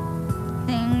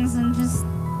things and just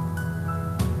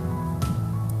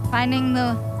finding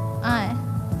the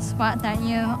spot that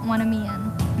you want to be in.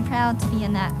 I'm proud to be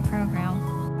in that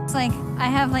program. It's like I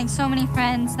have like so many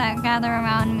friends that gather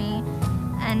around me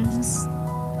and just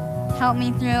help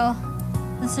me through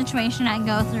the situation I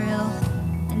go through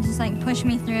and just like push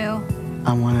me through.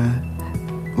 I want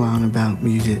to learn about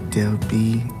music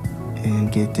therapy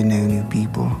and get to know new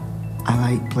people. I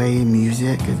like playing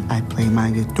music because I play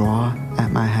my guitar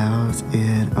at my house,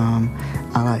 and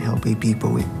I like helping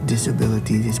people with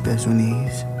disabilities and special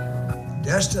needs.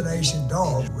 Destination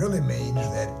Dog really means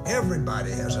that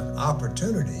everybody has an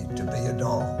opportunity to be a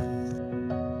dog.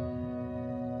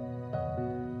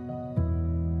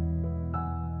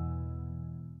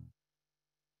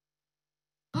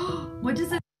 What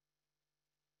does it?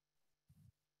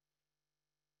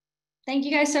 Thank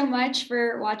you guys so much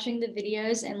for watching the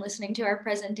videos and listening to our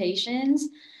presentations.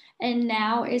 And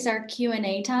now is our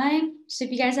Q&A time. So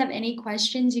if you guys have any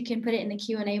questions, you can put it in the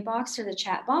Q&A box or the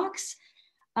chat box.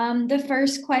 The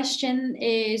first question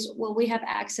is, will we have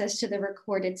access to the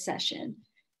recorded session?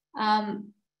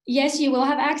 Yes, you will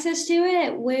have access to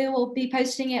it. We will be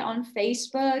posting it on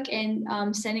Facebook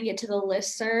and sending it to the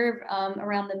listserv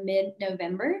around the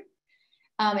mid-November.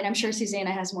 And I'm sure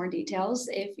Susanna has more details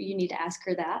if you need to ask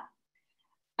her that.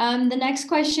 The next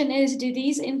question is, do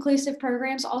these inclusive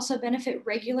programs also benefit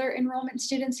regular enrollment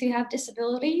students who have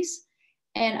disabilities?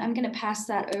 And I'm going to pass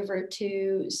that over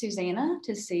to Susanna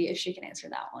to see if she can answer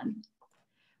that one.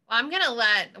 Well, I'm going to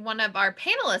let one of our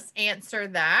panelists answer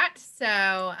that.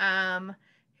 So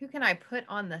who can I put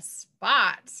on the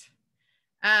spot?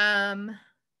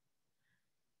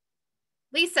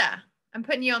 Lisa, I'm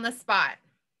putting you on the spot.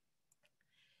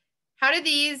 How do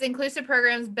these inclusive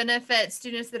programs benefit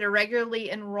students that are regularly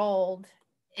enrolled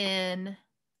in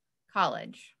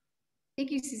college? Thank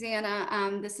you,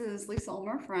 Susanna. This is Lisa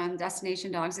Ulmer from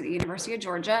Destination Dogs at the University of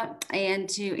Georgia. And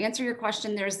to answer your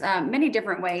question, there's many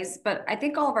different ways, but I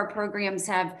think all of our programs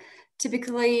have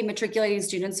typically matriculating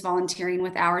students volunteering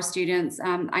with our students.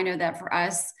 I know that for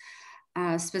us,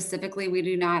 specifically, we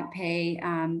do not pay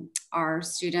our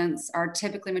students, our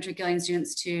typically matriculating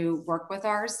students, to work with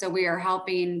ours. So we are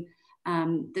helping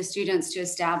the students to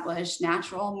establish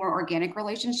natural, more organic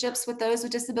relationships with those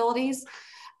with disabilities.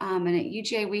 And at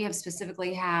UGA, we have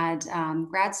specifically had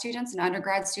grad students and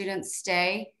undergrad students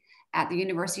stay at the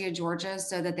University of Georgia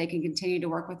so that they can continue to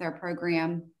work with our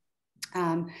program.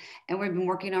 And we've been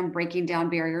working on breaking down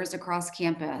barriers across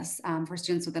campus for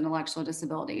students with intellectual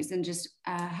disabilities, and just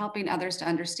helping others to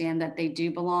understand that they do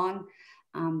belong,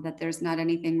 that there's not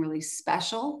anything really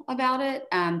special about it.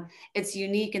 It's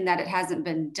unique in that it hasn't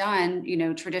been done,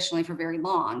 traditionally for very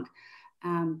long.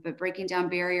 But breaking down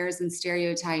barriers and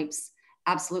stereotypes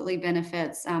absolutely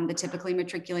benefits the typically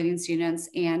matriculating students.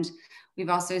 And we've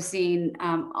also seen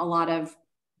a lot of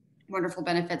wonderful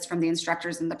benefits from the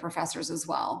instructors and the professors as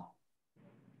well.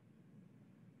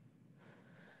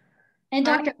 And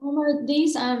Dr. Ulmer,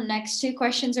 these next two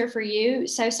questions are for you.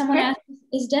 So someone asked,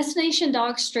 is Destination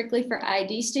Dogs strictly for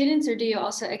ID students, or do you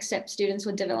also accept students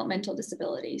with developmental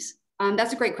disabilities?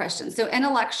 That's a great question. So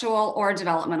intellectual or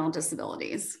developmental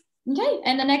disabilities. Okay,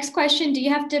 and the next question, do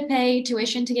you have to pay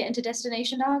tuition to get into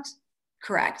Destination Dogs?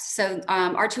 Correct. So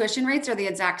our tuition rates are the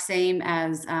exact same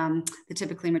as the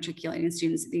typically matriculating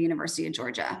students at the University of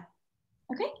Georgia.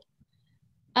 Okay.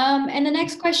 And the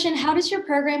next question, how does your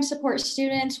program support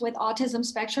students with autism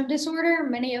spectrum disorder,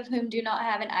 many of whom do not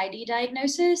have an ID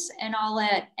diagnosis? And I'll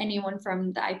let anyone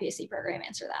from the IPSC program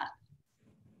answer that.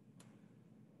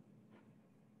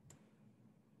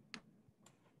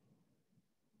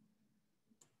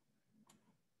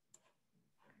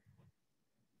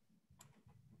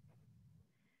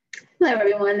 Hello,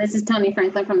 everyone. This is Tony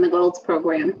Franklin from the GOLDS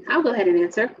program. I'll go ahead and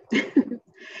answer.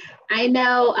 I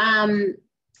know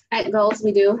at GOLDS,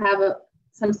 we do have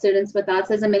some students with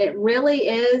autism, and it really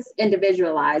is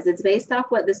individualized. It's based off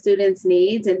what the student's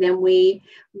needs, and then we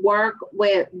work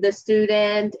with the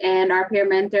student and our peer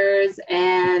mentors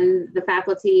and the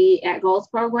faculty at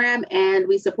GOLDS program, and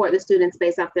we support the students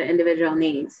based off their individual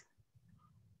needs.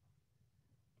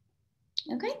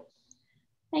 Okay,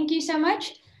 thank you so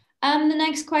much. The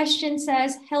next question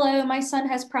says, hello, my son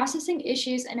has processing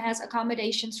issues and has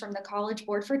accommodations from the College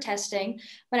Board for testing,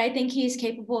 but I think he is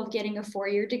capable of getting a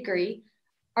 4-year degree.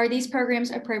 Are these programs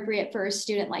appropriate for a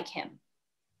student like him?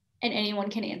 And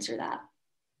anyone can answer that.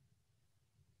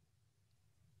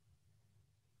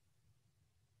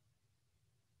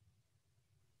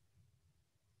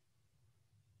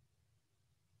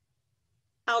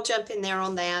 I'll jump in there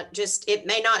on that. Just, it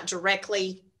may not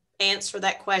directly answer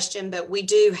that question, but we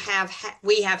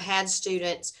have had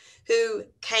students who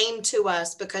came to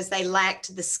us because they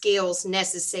lacked the skills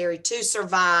necessary to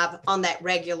survive on that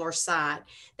regular side.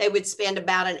 They would spend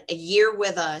about a year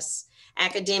with us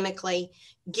academically,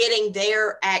 getting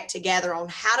their act together on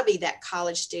how to be that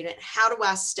college student. How do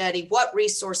I study? What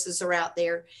resources are out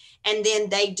there? And then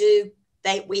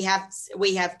we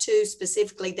have two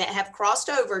specifically that have crossed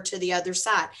over to the other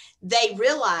side. They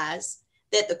realize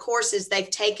that the courses they've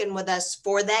taken with us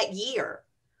for that year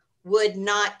would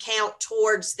not count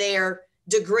towards their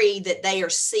degree that they are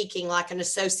seeking, like an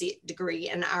associate degree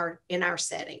in our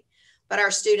setting. But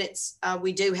our students,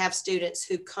 we do have students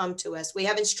who come to us. We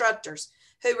have instructors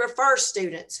who refer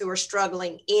students who are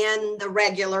struggling in the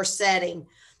regular setting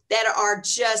that are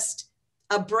just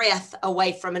a breath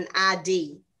away from an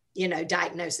ID,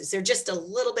 diagnosis. They're just a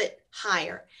little bit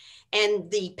higher. And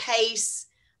the pace,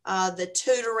 the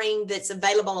tutoring that's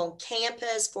available on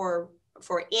campus for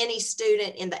any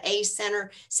student in the ACE Center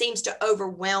seems to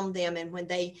overwhelm them. And when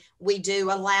we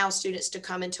do allow students to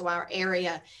come into our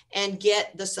area and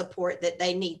get the support that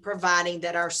they need, providing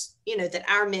that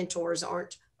our mentors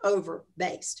aren't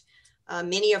over-based.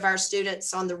 Many of our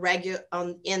students in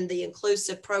the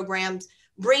inclusive programs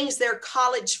brings their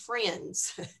college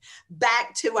friends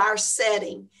back to our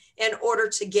setting in order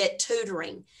to get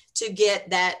tutoring, to get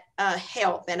that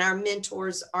help, and our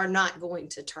mentors are not going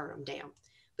to turn them down.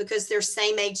 because they're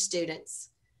same age students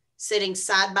sitting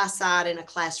side by side in a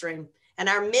classroom. And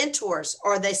our mentors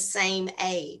are the same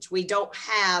age. We don't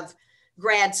have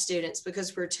grad students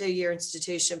because we're a two-year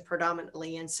institution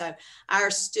predominantly. And so our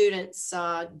students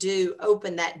do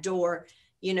open that door,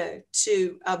 you know,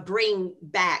 to bring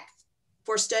back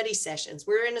for study sessions.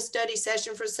 We're in a study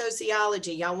session for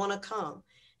sociology. Y'all want to come?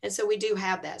 And so we do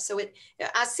have that. So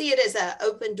I see it as an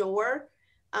open door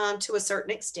to a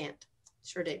certain extent.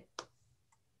 Sure do.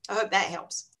 I hope that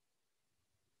helps.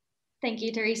 Thank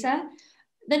you, Teresa.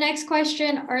 The next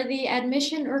question, are the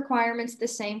admission requirements the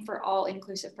same for all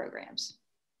inclusive programs?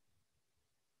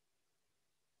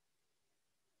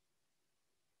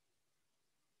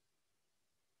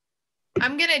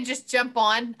 I'm gonna just jump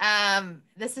on.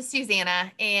 This is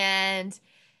Susanna, and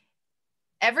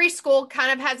every school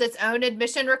kind of has its own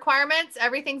admission requirements.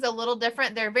 Everything's a little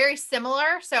different. They're very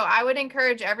similar. So I would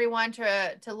encourage everyone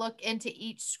to look into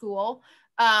each school.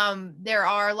 There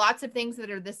are lots of things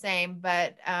that are the same,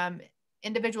 but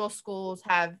individual schools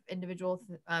have individual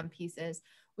pieces.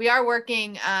 We are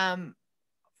working on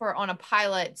a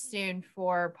pilot soon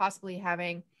for possibly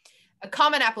having a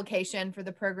common application for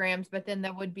the programs, but then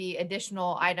there would be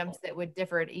additional items that would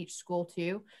differ at each school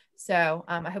too. So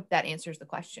I hope that answers the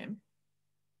question.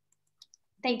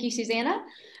 Thank you, Susanna.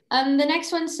 The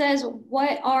next one says,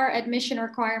 what are admission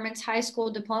requirements high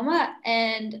school diploma?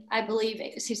 And I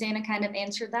believe Susanna kind of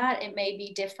answered that. It may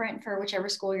be different for whichever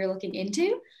school you're looking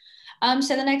into.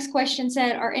 So the next question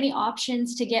said, are any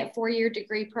options to get four-year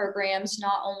degree programs,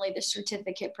 not only the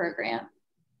certificate program?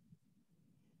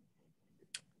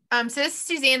 So this is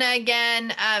Susanna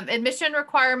again, admission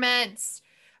requirements.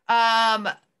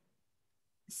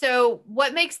 So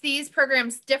what makes these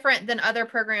programs different than other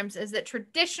programs is that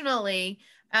traditionally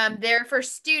they're for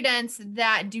students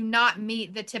that do not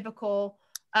meet the typical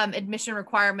admission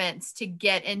requirements to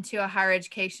get into a higher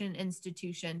education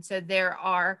institution. So there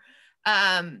are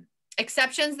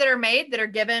exceptions that are made that are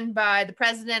given by the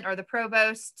president or the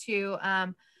provost to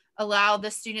allow the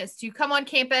students to come on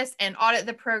campus and audit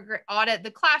the program, audit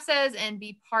the classes, and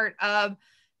be part of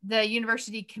the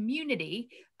university community.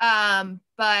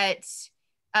 But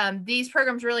these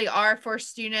programs really are for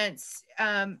students.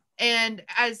 And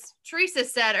as Teresa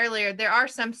said earlier, there are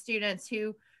some students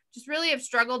who just really have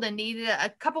struggled and needed a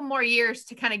couple more years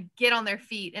to kind of get on their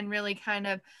feet and really kind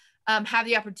of have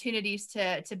the opportunities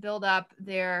to build up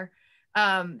their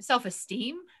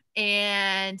self-esteem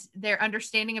and their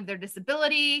understanding of their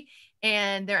disability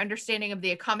and their understanding of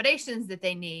the accommodations that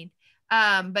they need.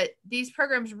 But these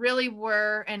programs really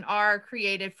were and are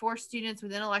created for students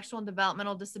with intellectual and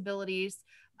developmental disabilities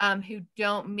who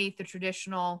don't meet the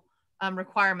traditional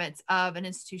requirements of an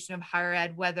institution of higher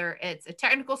ed, whether it's a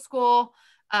technical school,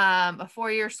 a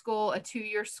four-year school, a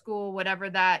two-year school, whatever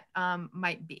that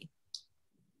might be.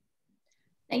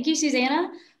 Thank you, Susanna.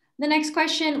 The next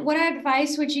question, what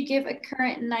advice would you give a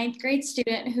current ninth grade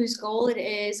student whose goal it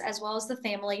is, as well as the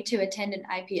family, to attend an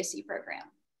IPSC program?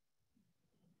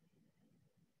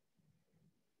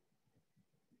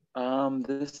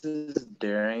 This is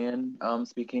Darian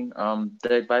speaking.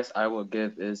 The advice I will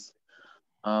give is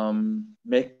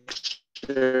make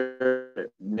sure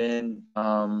when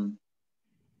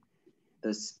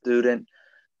the student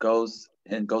goes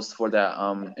for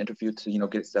that interview to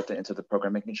get accepted into the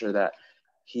program, making sure that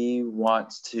he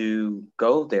wants to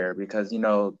go there, because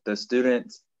the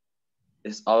student,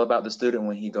 it's all about the student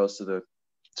when he goes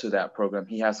to that program.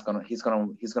 He's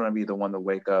gonna be the one to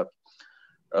wake up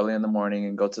early in the morning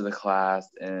and go to the class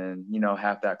and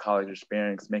have that college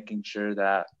experience, making sure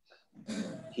that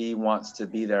he wants to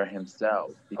be there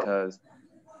himself, because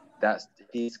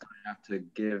he's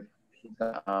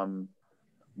gonna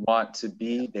want to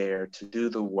be there to do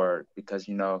the work, because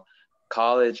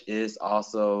college is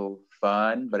also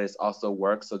fun, but it's also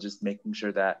work. So just making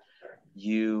sure that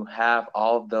you have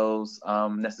all of those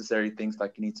necessary things,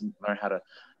 like you need to learn how to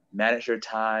manage your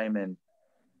time and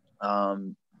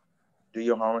do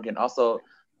your homework, and also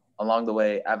along the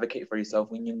way advocate for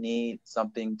yourself when you need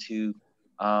something to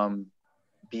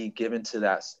be given to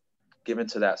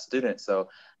that student. So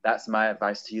that's my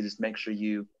advice to you. Just make sure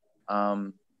you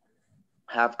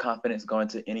have confidence going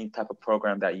to any type of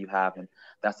program that you have, and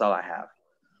that's all I have.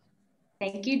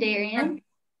 Thank you, Darian.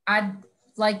 I'd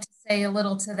like to say a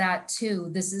little to that too.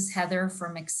 This is Heather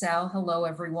from Excel. Hello,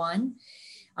 everyone.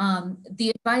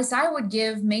 The advice I would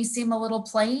give may seem a little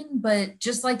plain, but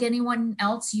just like anyone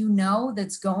else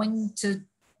that's going to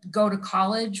go to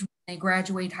college when they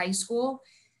graduate high school,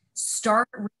 start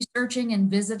researching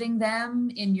and visiting them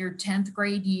in your 10th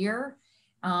grade year.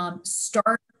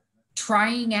 Start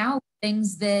trying out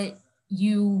things that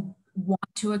you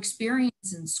want to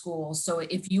experience in school. So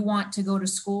if you want to go to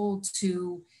school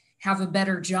to have a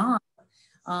better job,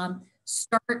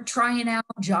 start trying out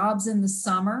jobs in the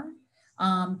summer.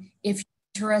 If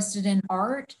you're interested in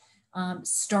art,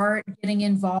 start getting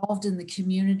involved in the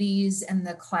communities and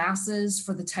the classes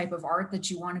for the type of art that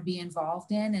you want to be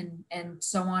involved in, and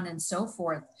so on and so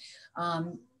forth.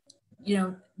 You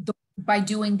know, by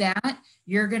doing that,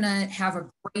 you're going to have a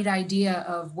great idea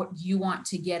of what you want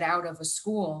to get out of a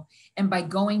school. And by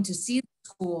going to see the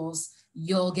schools,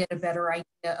 you'll get a better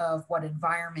idea of what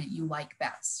environment you like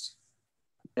best.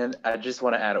 And I just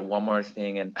want to add one more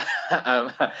thing, and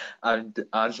I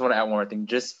just want to add one more thing.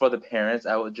 Just for the parents,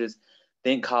 I would just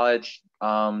think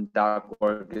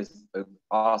college.org is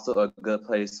also a good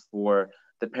place for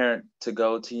the parent to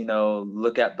go to, you know,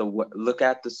 look at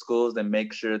the schools and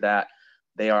make sure that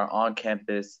they are on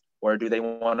campus, or do they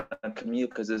want to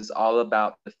commute? Because it's all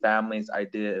about the family's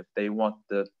idea. If they want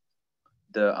the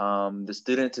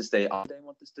student to stay on, they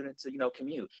want the student to, you know,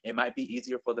 commute. It might be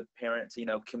easier for the parent to, you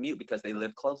know, commute because they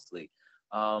live closely.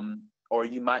 Or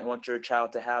you might want your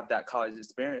child to have that college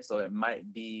experience. So it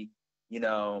might be, you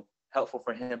know, helpful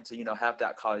for him to, you know, have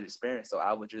that college experience. So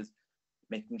I would just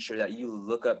making sure that you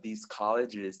look up these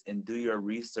colleges and do your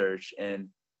research and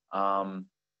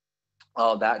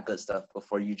all that good stuff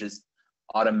before you just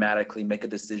automatically make a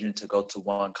decision to go to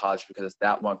one college because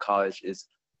that one college is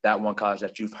that one college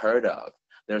that you've heard of.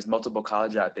 There's multiple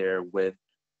colleges out there with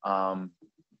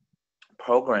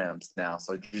programs now.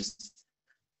 So just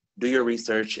do your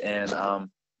research and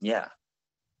yeah.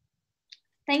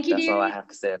 Thank you, That's dear. all I have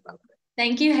to say about it.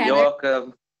 Thank you, Heather. You're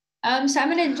welcome. So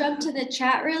I'm going to jump to the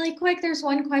chat really quick. There's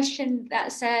one question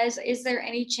that says, is there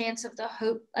any chance of the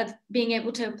Hope of being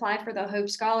able to apply for the Hope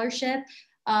Scholarship?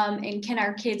 And can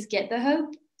our kids get the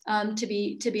Hope to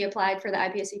be applied for the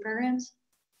IPSC programs?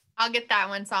 I'll get that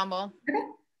one, Sambal.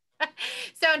 Okay.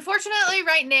 So unfortunately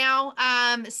right now,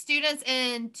 students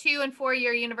in 2- and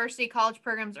 4-year university college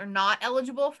programs are not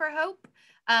eligible for Hope.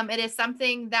 It is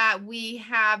something that we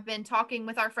have been talking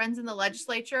with our friends in the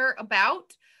legislature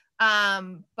about,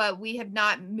 but we have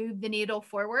not moved the needle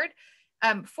forward.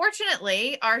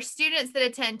 Fortunately, our students that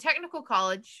attend technical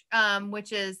college,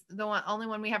 which is the only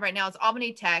one we have right now is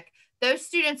Albany Tech, those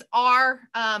students are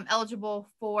eligible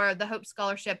for the Hope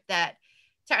Scholarship that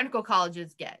technical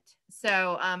colleges get.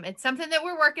 So it's something that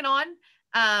we're working on,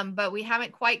 but we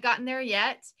haven't quite gotten there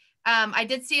yet. I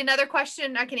did see another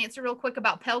question I can answer real quick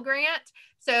about Pell Grant.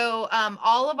 So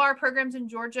all of our programs in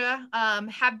Georgia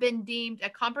have been deemed a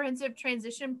comprehensive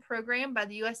transition program by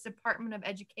the U.S. Department of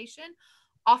Education,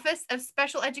 Office of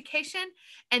Special Education.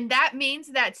 And that means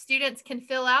that students can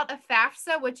fill out a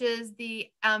FAFSA, which is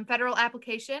the federal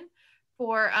application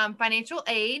for financial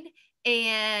aid.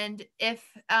 And if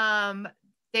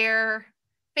their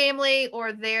family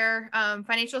or their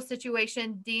financial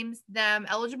situation deems them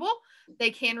eligible,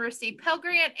 they can receive Pell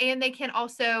Grant and they can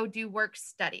also do work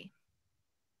study.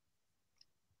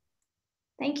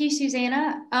 Thank you,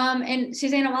 Susanna. And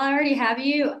Susanna, while I already have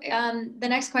you, the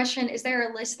next question, is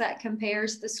there a list that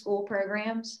compares the school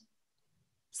programs?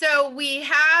 So we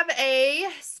have a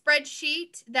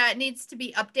spreadsheet that needs to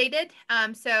be updated.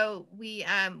 So we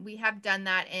have done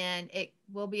that, and it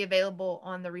will be available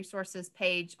on the resources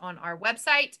page on our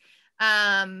website.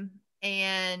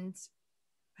 And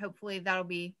hopefully that'll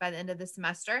be by the end of the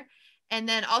semester. And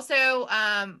then also,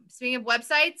 speaking of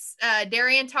websites,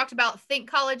 Darian talked about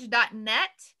thinkcollege.net.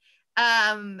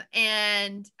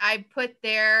 And I put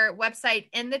their website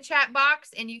in the chat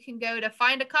box, and you can go to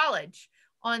find a college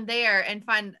on there and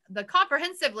find the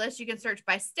comprehensive list. You can search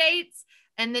by states,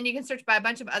 and then you can search by a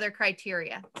bunch of other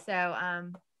criteria.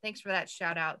 So thanks for that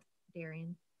shout out,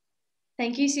 Darian.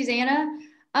 Thank you, Susanna.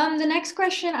 The next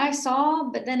question I saw,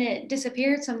 but then it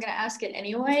disappeared, so I'm going to ask it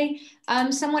anyway.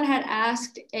 Someone had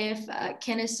asked if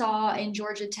Kennesaw and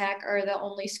Georgia Tech are the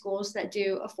only schools that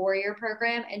do a 4-year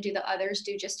program, and do the others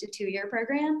do just a 2-year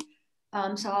program?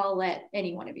 So I'll let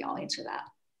any one of y'all answer that.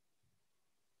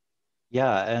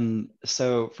 Yeah, and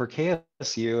so for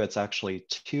KSU, it's actually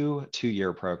two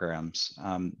 2-year programs.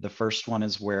 The first one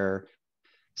is where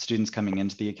students coming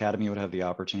into the academy would have the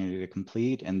opportunity to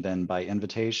complete, and then by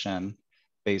invitation,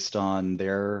 based on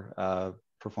their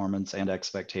performance and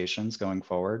expectations going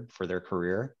forward for their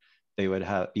career, they would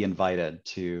be invited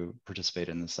to participate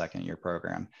in the 2nd-year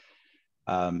program.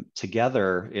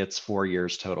 Together, it's 4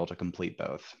 years total to complete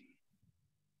both.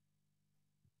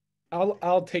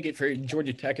 I'll take it for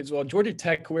Georgia Tech as well. Georgia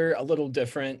Tech, we're a little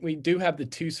different. We do have the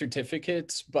 2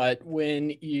 certificates, but when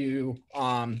you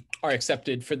are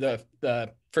accepted for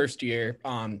the first year,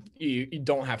 you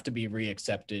don't have to be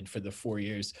re-accepted for the 4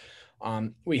 years.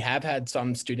 We have had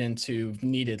some students who've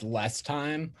needed less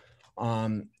time.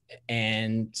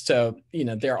 And so,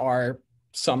 there are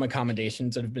some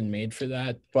accommodations that have been made for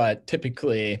that, but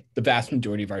typically the vast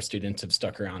majority of our students have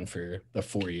stuck around for the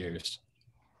 4 years.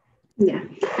 Yeah,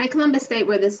 at Columbus State,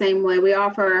 we're the same way. We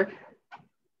offer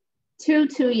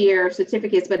two-year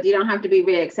certificates, but you don't have to be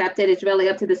reaccepted. It's really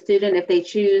up to the student if they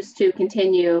choose to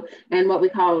continue in what we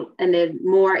call a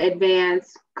more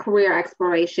advanced career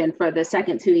exploration for the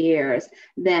second 2 years,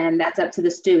 then that's up to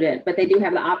the student. But they do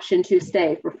have the option to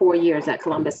stay for 4 years at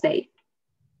Columbus State.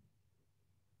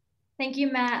 Thank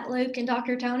you, Matt, Luke, and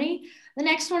Dr. Tony. The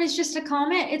next one is just a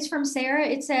comment. It's from Sarah.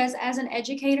 It says, as an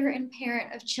educator and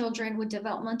parent of children with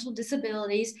developmental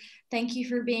disabilities, thank you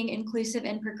for being inclusive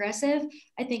and progressive.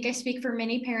 I think I speak for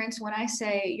many parents when I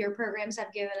say your programs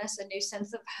have given us a new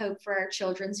sense of hope for our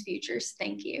children's futures.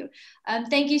 Thank you.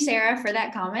 Thank you, Sarah, for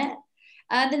that comment.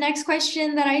 The next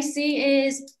question that I see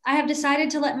is, I have decided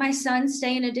to let my son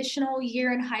stay an additional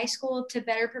year in high school to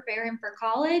better prepare him for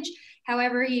college.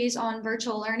 However, he is on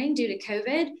virtual learning due to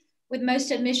COVID. With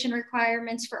most admission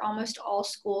requirements for almost all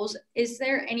schools, is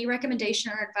there any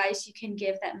recommendation or advice you can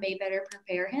give that may better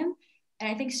prepare him? And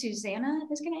I think Susanna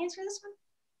is going to answer this one.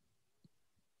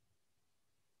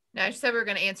 No, I said we were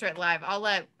going to answer it live. I'll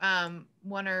let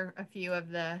one or a few of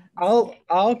the.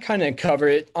 I'll kind of cover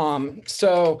it.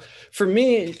 So for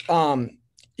me,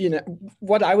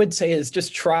 what I would say is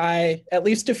just try, at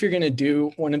least if you're going to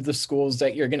do one of the schools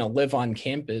that you're going to live on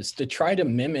campus, to try to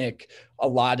mimic a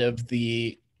lot of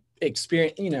the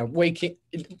experience, waking,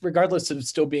 regardless of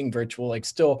still being virtual, like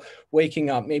still waking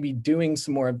up, maybe doing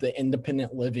some more of the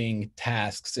independent living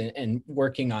tasks and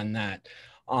working on that.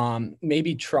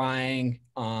 Maybe trying,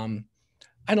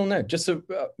 I don't know, just a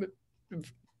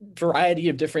variety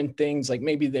of different things. Like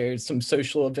maybe there's some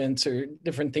social events or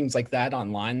different things like that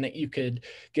online that you could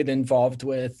get involved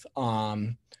with.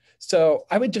 So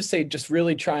I would just say, just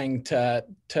really trying to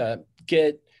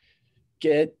get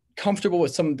comfortable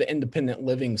with some of the independent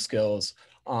living skills,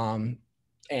 and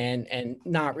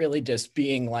not really just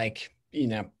being like,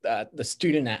 the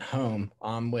student at home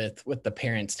with the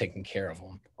parents taking care of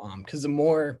them. Because the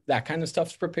more that kind of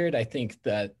stuff's prepared, I think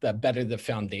that the better the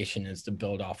foundation is to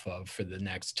build off of for the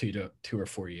next 2 or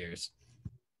 4 years.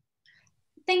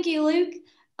 Thank you, Luke.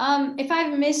 If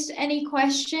I've missed any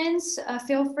questions,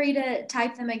 feel free to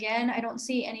type them again. I don't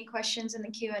see any questions in the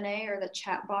Q&A or the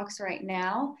chat box right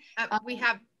now. We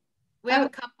have a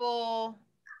couple.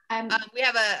 We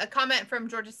have a comment from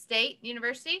Georgia State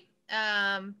University.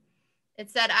 It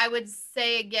said, I would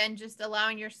say again, just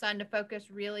allowing your son to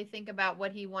focus, really think about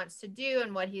what he wants to do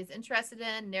and what he's interested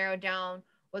in, narrow down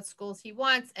what schools he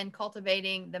wants, and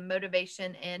cultivating the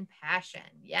motivation and passion.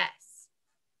 Yes.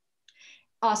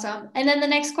 Awesome. And then the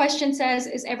next question says,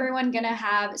 is everyone going to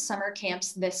have summer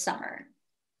camps this summer?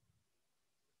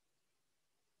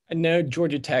 I know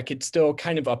Georgia Tech, it's still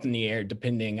kind of up in the air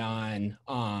depending on,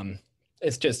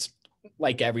 it's just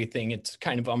like everything, it's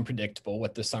kind of unpredictable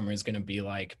what the summer is going to be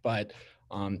like, but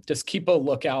just keep a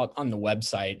lookout on the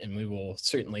website and we will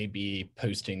certainly be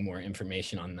posting more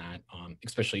information on that,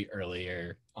 especially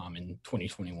earlier in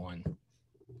 2021.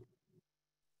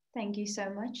 Thank you so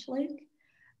much, Luke.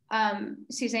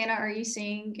 Susanna, are you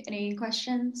seeing any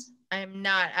questions? I'm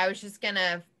not. I was just going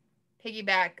to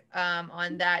piggyback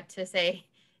on that to say,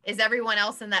 is everyone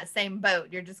else in that same boat?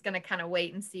 You're just going to kind of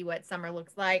wait and see what summer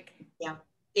looks like? Yeah.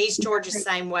 East Georgia,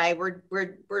 same way.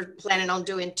 We're planning on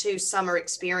doing 2 summer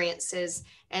experiences.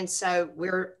 And so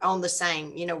we're on the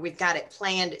same, we've got it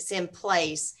planned, it's in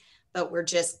place, but we're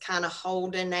just kind of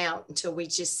holding out until we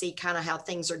just see kind of how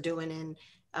things are doing in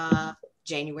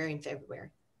January and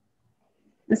February.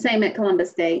 The same at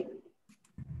Columbus State.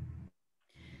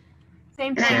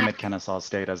 Same at Kennesaw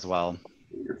State as well.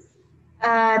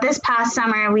 This past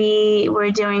summer, we were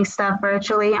doing stuff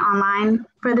virtually online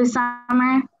for the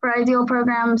summer for Ideal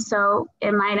programs. So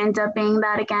it might end up being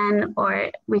that again,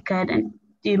 or we could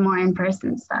do more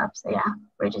in-person stuff. So yeah,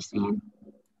 we're just seeing.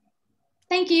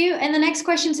 Thank you. And the next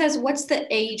question says, what's the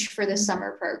age for the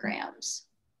summer programs?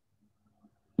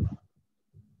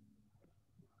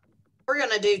 We're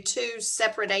going to do 2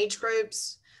 separate age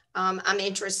groups. I'm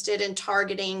interested in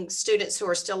targeting students who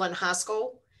are still in high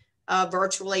school.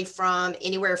 Virtually from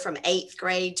anywhere from 8th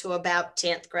grade to about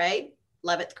 10th grade,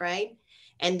 11th grade.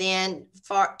 And then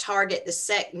target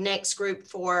the next group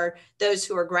for those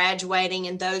who are graduating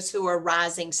and those who are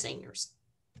rising seniors.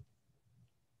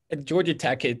 At Georgia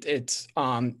Tech, it's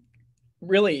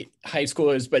really high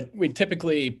schoolers, but we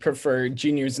typically prefer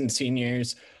juniors and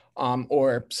seniors.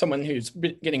 or someone who's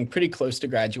getting pretty close to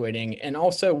graduating. And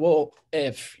also,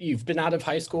 if you've been out of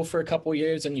high school for a couple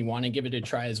years and you want to give it a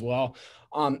try as well,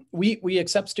 we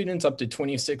accept students up to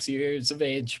 26 years of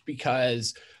age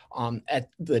because at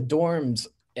the dorms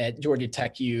at Georgia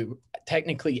Tech, you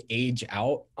technically age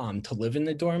out to live in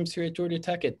the dorms here at Georgia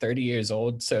Tech at 30 years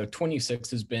old. So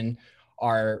 26 has been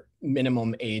our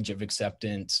minimum age of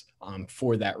acceptance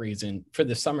for that reason. For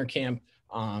the summer camp,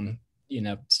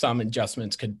 some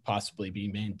adjustments could possibly be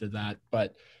made to that,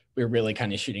 but we're really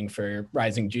kind of shooting for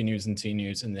rising juniors and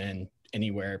seniors, and then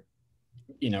anywhere,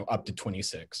 up to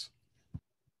 26.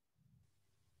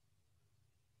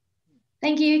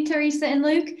 Thank you, Teresa and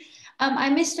Luke.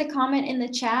 I missed a comment in the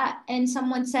chat and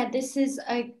someone said, this is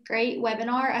a great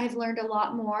webinar. I have learned a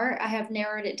lot more. I have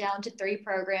narrowed it down to 3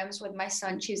 programs with my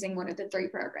son choosing one of the 3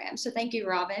 programs. So thank you,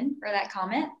 Robin, for that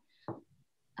comment.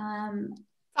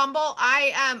 Fumble,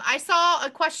 I saw a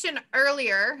question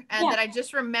earlier that I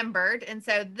just remembered. And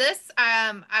so this,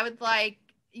 I would like,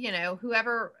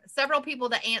 several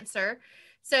people to answer.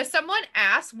 So someone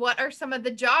asked, what are some of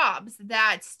the jobs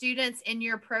that students in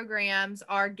your programs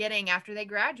are getting after they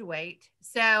graduate?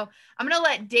 So I'm going to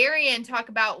let Darian talk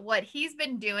about what he's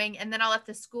been doing, and then I'll let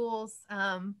the schools,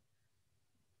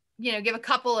 give a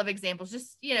couple of examples,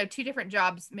 just, 2 different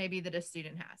jobs maybe that a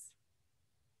student has.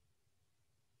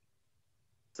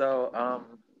 So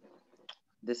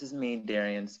this is me,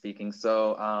 Darian, speaking.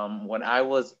 So when I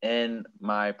was in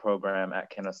my program at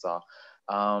Kennesaw,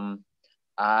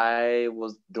 I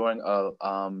was doing a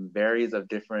various of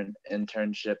different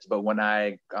internships, but when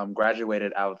I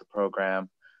graduated out of the program,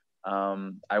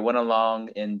 I went along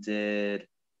and did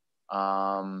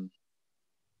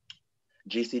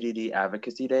GCDD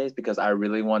advocacy days because I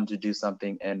really wanted to do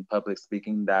something in public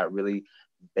speaking that really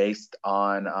based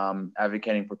on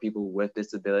advocating for people with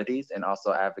disabilities and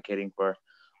also advocating for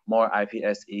more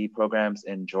IPSE programs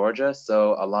in Georgia.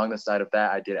 So along the side of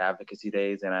that, I did advocacy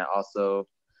days, and I also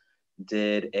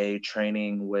did a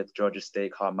training with Georgia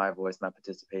State called My Voice, My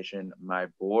Participation, My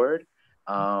Board.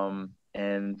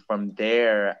 And from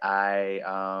there,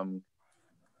 I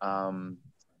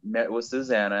met with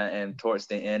Susanna, and towards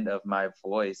the end of My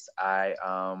Voice, I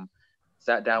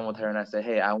sat down with her and I said,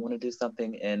 hey, I want to do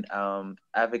something in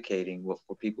advocating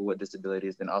for people with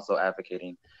disabilities, and also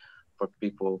advocating for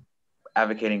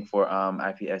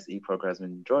IPSE programs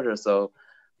in Georgia. So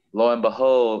lo and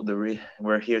behold,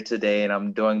 we're here today, and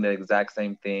I'm doing the exact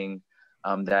same thing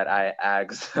that I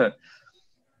asked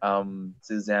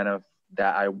Susanna,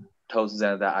 that I told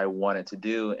Susanna that I wanted to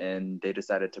do, and they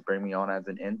decided to bring me on as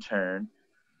an intern.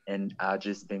 And I've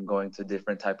just been going to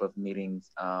different type of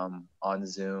meetings on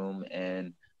Zoom,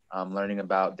 and learning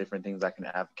about different things I can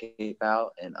advocate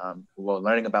about, and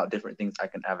learning about different things I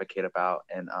can advocate about,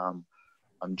 and I'm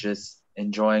just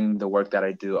enjoying the work that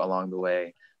I do along the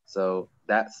way. So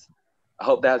I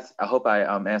hope I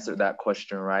answered that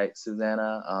question right,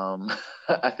 Susanna.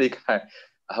 I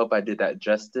hope I did that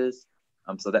justice.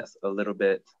 So that's a little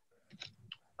bit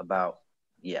about,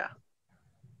 yeah.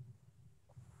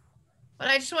 But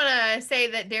I just want to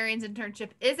say that Darian's internship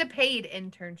is a paid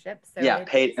internship. So yeah,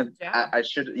 paid. I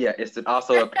should. Yeah, it's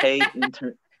also a paid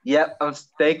intern. Yep.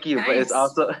 Thank you. Nice.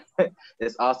 But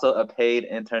it's also a paid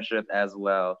internship as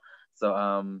well. So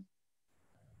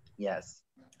yes.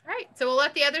 All right. So we'll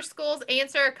let the other schools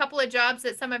answer a couple of jobs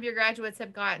that some of your graduates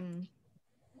have gotten.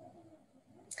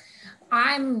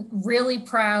 I'm really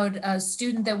proud. A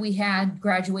student that we had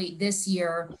graduate this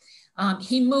year,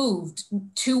 he moved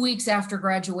 2 weeks after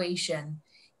graduation.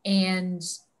 And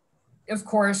of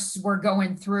course, we're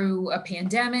going through a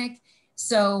pandemic.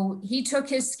 So he took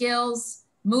his skills,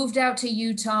 moved out to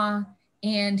Utah,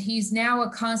 and he's now a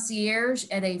concierge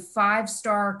at a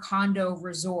 5-star condo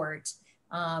resort,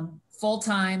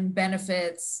 full-time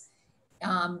benefits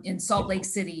in Salt Lake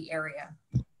City area.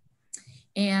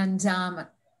 And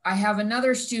I have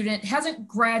another student, hasn't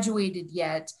graduated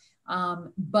yet,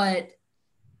 but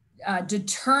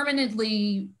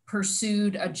determinedly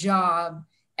pursued a job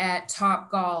at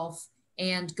Topgolf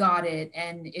and got it,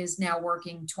 and is now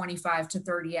working 25 to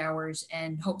 30 hours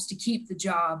and hopes to keep the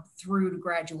job through to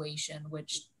graduation,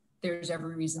 which there's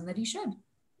every reason that he should.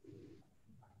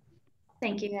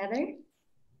 Thank you, Heather.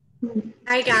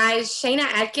 Hi guys, Shayna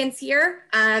Adkins here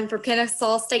from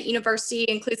Kennesaw State University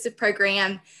Inclusive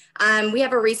Program. We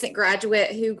have a recent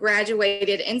graduate who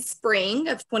graduated in spring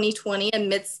of 2020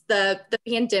 amidst the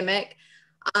pandemic.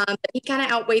 But he kind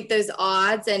of outweighed those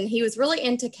odds, and he was really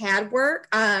into CAD work.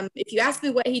 If you ask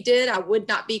me what he did, I would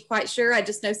not be quite sure. I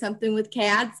just know something with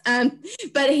CADs.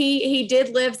 But he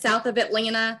did live south of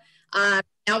Atlanta.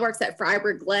 Now now works at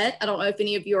Freiberg Lett. I don't know if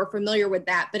any of you are familiar with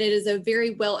that, but it is a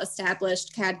very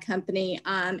well-established CAD company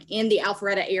in the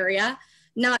Alpharetta area.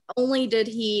 Not only did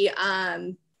he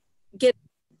get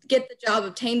the job,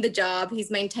 obtain the job,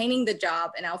 he's maintaining the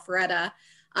job in Alpharetta,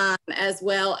 as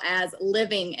well as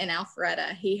living in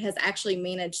Alpharetta. He has actually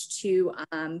managed to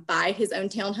buy his own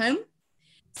townhome.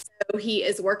 So he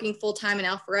is working full-time in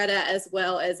Alpharetta, as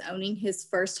well as owning his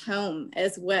first home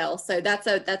as well. So that's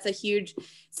a huge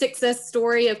success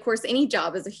story. Of course, any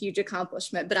job is a huge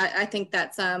accomplishment, but I think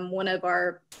that's one of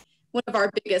our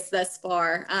biggest thus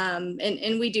far.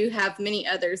 And we do have many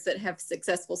others that have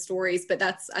successful stories, but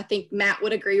I think Matt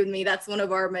would agree with me, that's one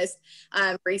of our most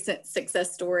recent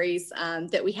success stories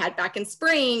that we had back in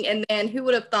spring. And then who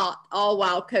would have thought, all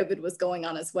while COVID was going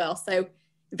on as well. So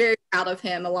very proud of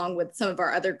him, along with some of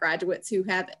our other graduates who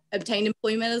have obtained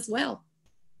employment as well.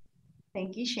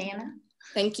 Thank you, Shanna.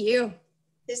 Thank you.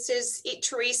 This is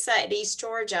Teresa at East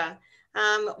Georgia.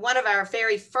 One of our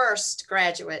very first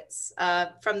graduates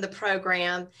from the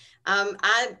program.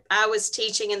 I was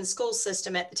teaching in the school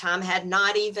system at the time, had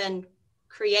not even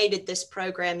created this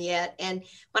program yet. And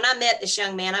when I met this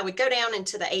young man, I would go down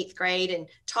into the 8th grade and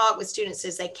talk with students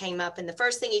as they came up. And the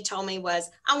first thing he told me was,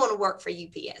 I want to work for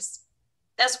UPS.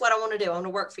 That's what I want to do. I want to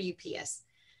work for UPS.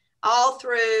 All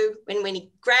through, when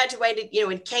he graduated,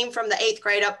 when he came from the 8th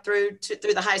grade up through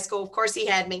the high school, of course he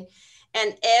had me.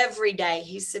 And every day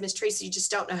he said, Miss Teresa, you just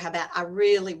don't know how bad I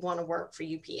really want to work for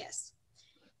UPS.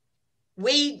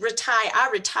 I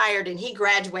retired and he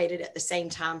graduated at the same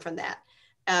time from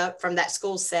that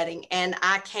school setting. And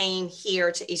I came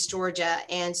here to East Georgia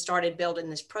and started building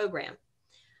this program.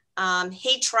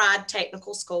 He tried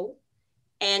technical school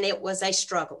and it was a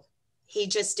struggle. He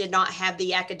just did not have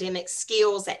the academic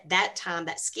skills at that time,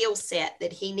 that skill set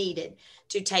that he needed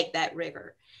to take that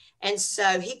rigor. And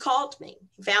so he called me,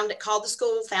 called the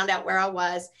school, found out where I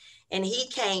was, and he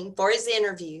came for his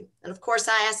interview. And of course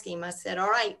I asked him, I said, all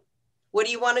right, what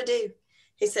do you want to do?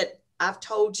 He said, I've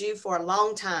told you for a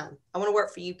long time, I want to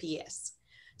work for UPS.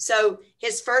 So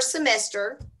his first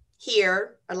semester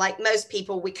here, like most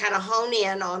people, we kind of hone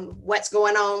in on what's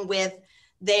going on with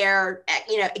their,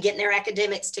 getting their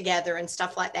academics together and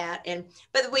stuff like that.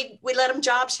 But we let him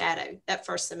job shadow that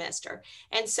first semester.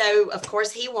 And so of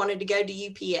course he wanted to go to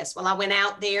UPS. Well, I went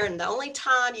out there, and the only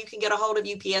time you can get a hold of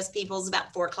UPS people is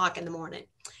about 4 o'clock in the morning.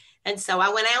 And so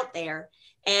I went out there,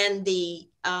 and the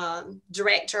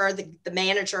director, the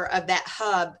manager of that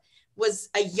hub was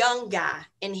a young guy.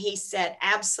 And he said,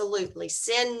 absolutely,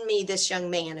 send me this young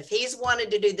man. If he's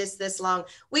wanted to do this long,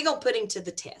 we're going to put him to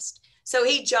the test. So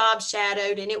he job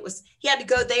shadowed, and he had to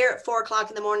go there at 4 o'clock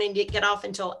in the morning, didn't get off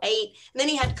until 8. And then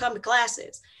he had to come to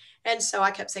classes. And so I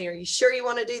kept saying, are you sure you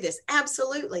want to do this?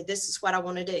 Absolutely. This is what I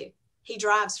want to do. He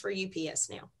drives for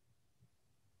UPS now.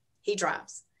 He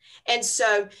drives. And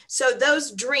so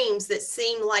those dreams that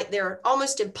seem like they're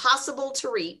almost impossible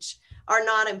to reach are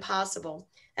not impossible.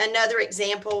 Another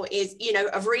example is,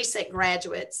 of recent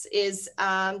graduates is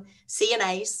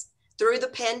CNAs through the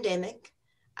pandemic.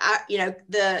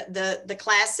 The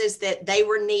classes that they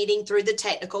were needing through the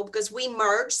technical, because we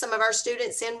merged some of our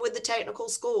students in with the technical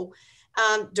school,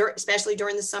 especially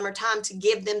during the summertime, to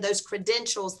give them those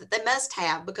credentials that they must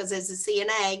have, because as a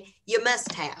CNA, you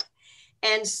must have.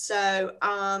 And so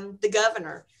the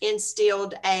governor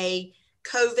instilled a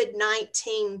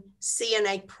COVID-19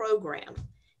 CNA program,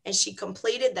 and she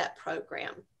completed that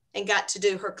program and got to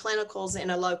do her clinicals in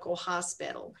a local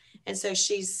hospital. And so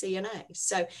she's CNA.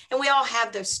 So, and we all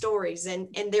have those stories, and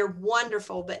they're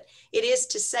wonderful, but it is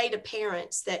to say to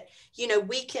parents that,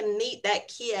 we can meet that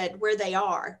kid where they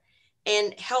are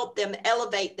and help them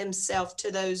elevate themselves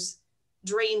to those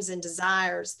dreams and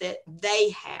desires that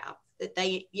they have, that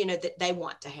they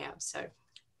want to have. So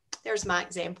there's my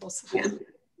examples. Yeah.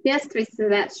 Yes, Teresa,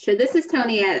 that's true. This is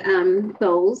Tony at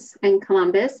Bowles in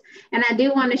Columbus. And I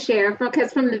do want to share,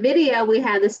 because from the video, we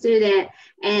had the student,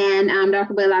 and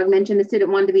Dr. Blaylock mentioned the student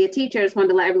wanted to be a teacher. I just wanted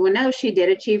to let everyone know she did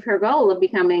achieve her goal of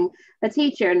becoming a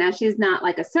teacher. Now, she's not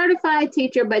like a certified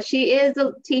teacher, but she is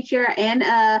a teacher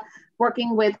and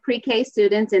working with pre-K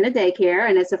students in a daycare,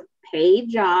 and it's a paid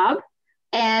job.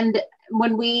 And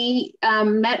when we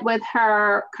met with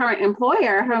her current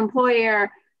employer, her employer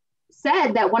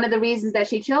said that one of the reasons that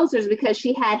she chose her is because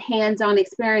she had hands-on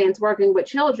experience working with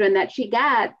children that she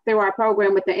got through our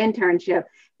program with the internship.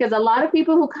 Because a lot of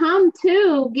people who come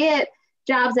to get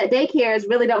jobs at daycares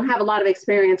really don't have a lot of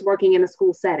experience working in a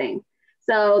school setting.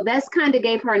 So this kind of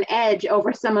gave her an edge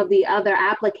over some of the other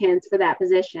applicants for that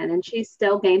position. And she's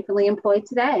still gainfully employed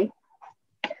today.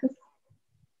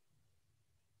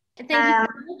 Thank you so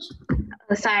much.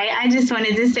 Oh, sorry, I just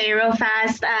wanted to say real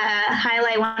fast,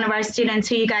 highlight one of our students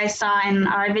who you guys saw in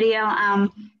our video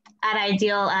at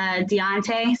Ideal,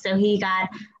 Deontay. So he got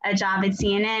a job at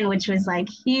CNN, which was like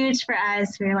huge for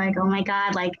us. We were like, oh my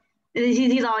God, like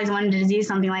he's always wanted to do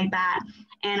something like that.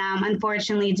 And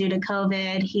unfortunately, due to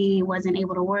COVID, he wasn't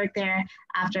able to work there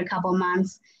after a couple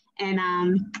months.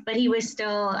 And but he was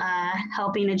still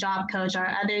helping to job coach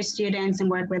our other students and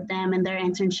work with them and their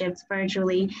internships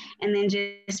virtually. And then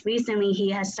just recently, he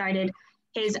has started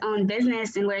his own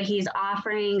business and where he's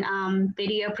offering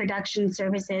video production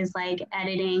services like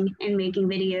editing and making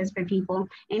videos for people.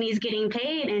 And he's getting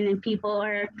paid, and people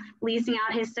are leasing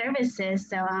out his services.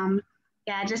 So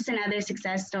yeah, just another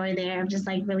success story there of just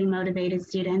like really motivated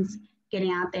students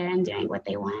getting out there and doing what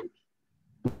they want.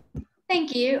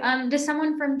 Thank you. Does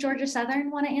someone from Georgia Southern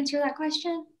want to answer that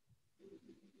question?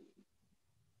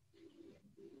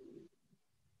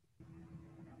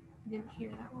 Didn't hear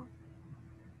that one.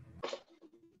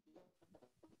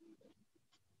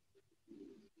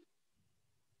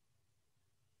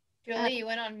 Julie, you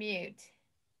went on mute.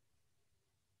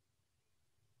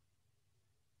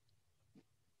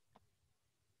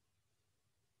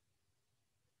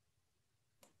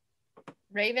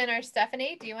 Raven or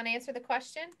Stephanie, do you want to answer the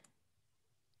question?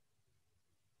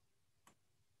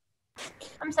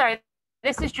 I'm sorry,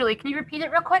 this is Julie. Can you repeat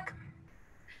it real quick?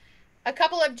 A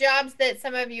couple of jobs that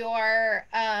some of your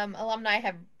alumni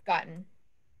have gotten.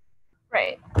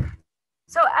 Right.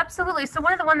 So absolutely. So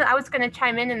one of the ones that I was going to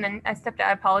chime in and then I stepped out,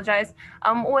 I apologize,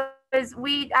 was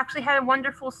we actually had a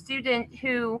wonderful student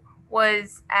who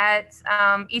was at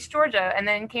East Georgia and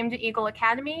then came to Eagle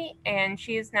Academy, and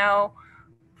she is now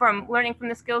from learning from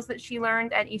the skills that she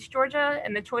learned at East Georgia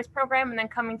and the choice program and then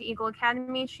coming to Eagle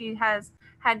Academy. She has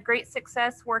had great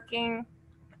success working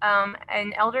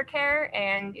in elder care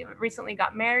and recently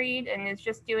got married and is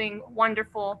just doing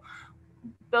wonderful,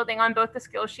 building on both the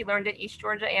skills she learned at East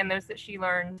Georgia and those that she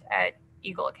learned at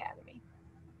Eagle Academy.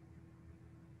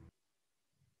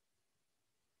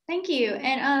 Thank you.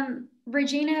 And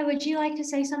Regina, would you like to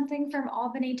say something from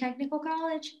Albany Technical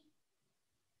College?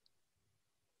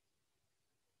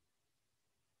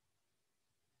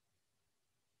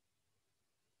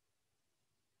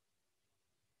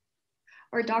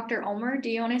 Or Dr. Ulmer, do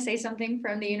you want to say something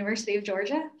from the University of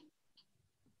Georgia?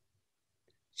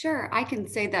 Sure, I can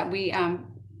say that we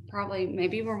probably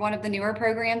maybe we're one of the newer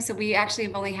programs. So we actually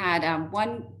have only had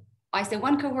one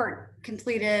cohort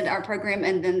completed our program,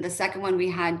 and then the second one we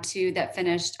had two that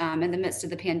finished in the midst of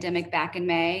the pandemic back in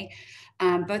May.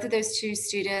 Both of those two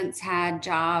students had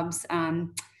jobs,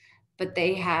 but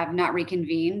they have not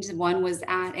reconvened. One was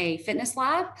at a fitness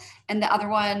lab, and the other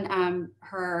one,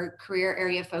 her career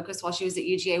area of focus while she was at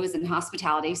UGA was in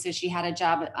hospitality. So she had a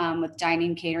job with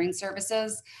dining catering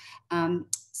services.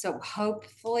 So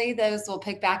hopefully those will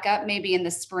pick back up maybe in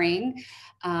the spring.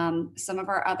 Some of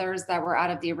our others that were out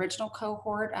of the original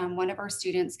cohort, one of our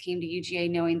students came to UGA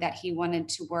knowing that he wanted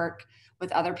to work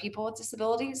with other people with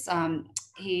disabilities.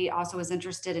 He also was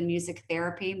interested in music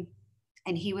therapy,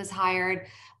 and he was hired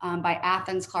by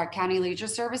Athens Clark County Leisure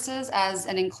Services as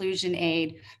an inclusion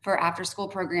aide for after-school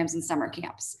programs and summer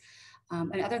camps.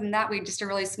 And other than that, we just are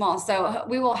really small. So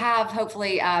we will have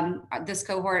hopefully this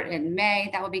cohort in May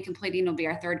that will be completing. It'll be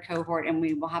our third cohort, and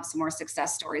we will have some more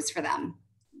success stories for them.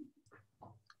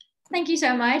 Thank you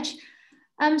so much.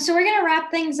 So we're going to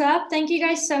wrap things up. Thank you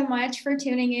guys so much for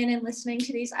tuning in and listening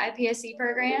to these IPSC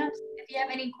programs. If you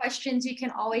have any questions, you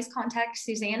can always contact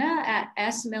Susanna at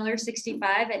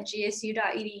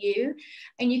smiller65@gsu.edu.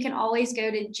 And you can always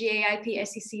go to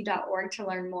gaipsec.org to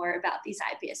learn more about these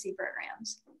IPSC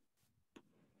programs.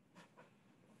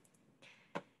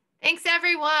 Thanks,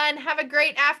 everyone. Have a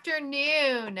great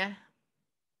afternoon.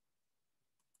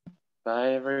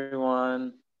 Bye,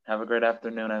 everyone. Have a great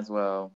afternoon as well.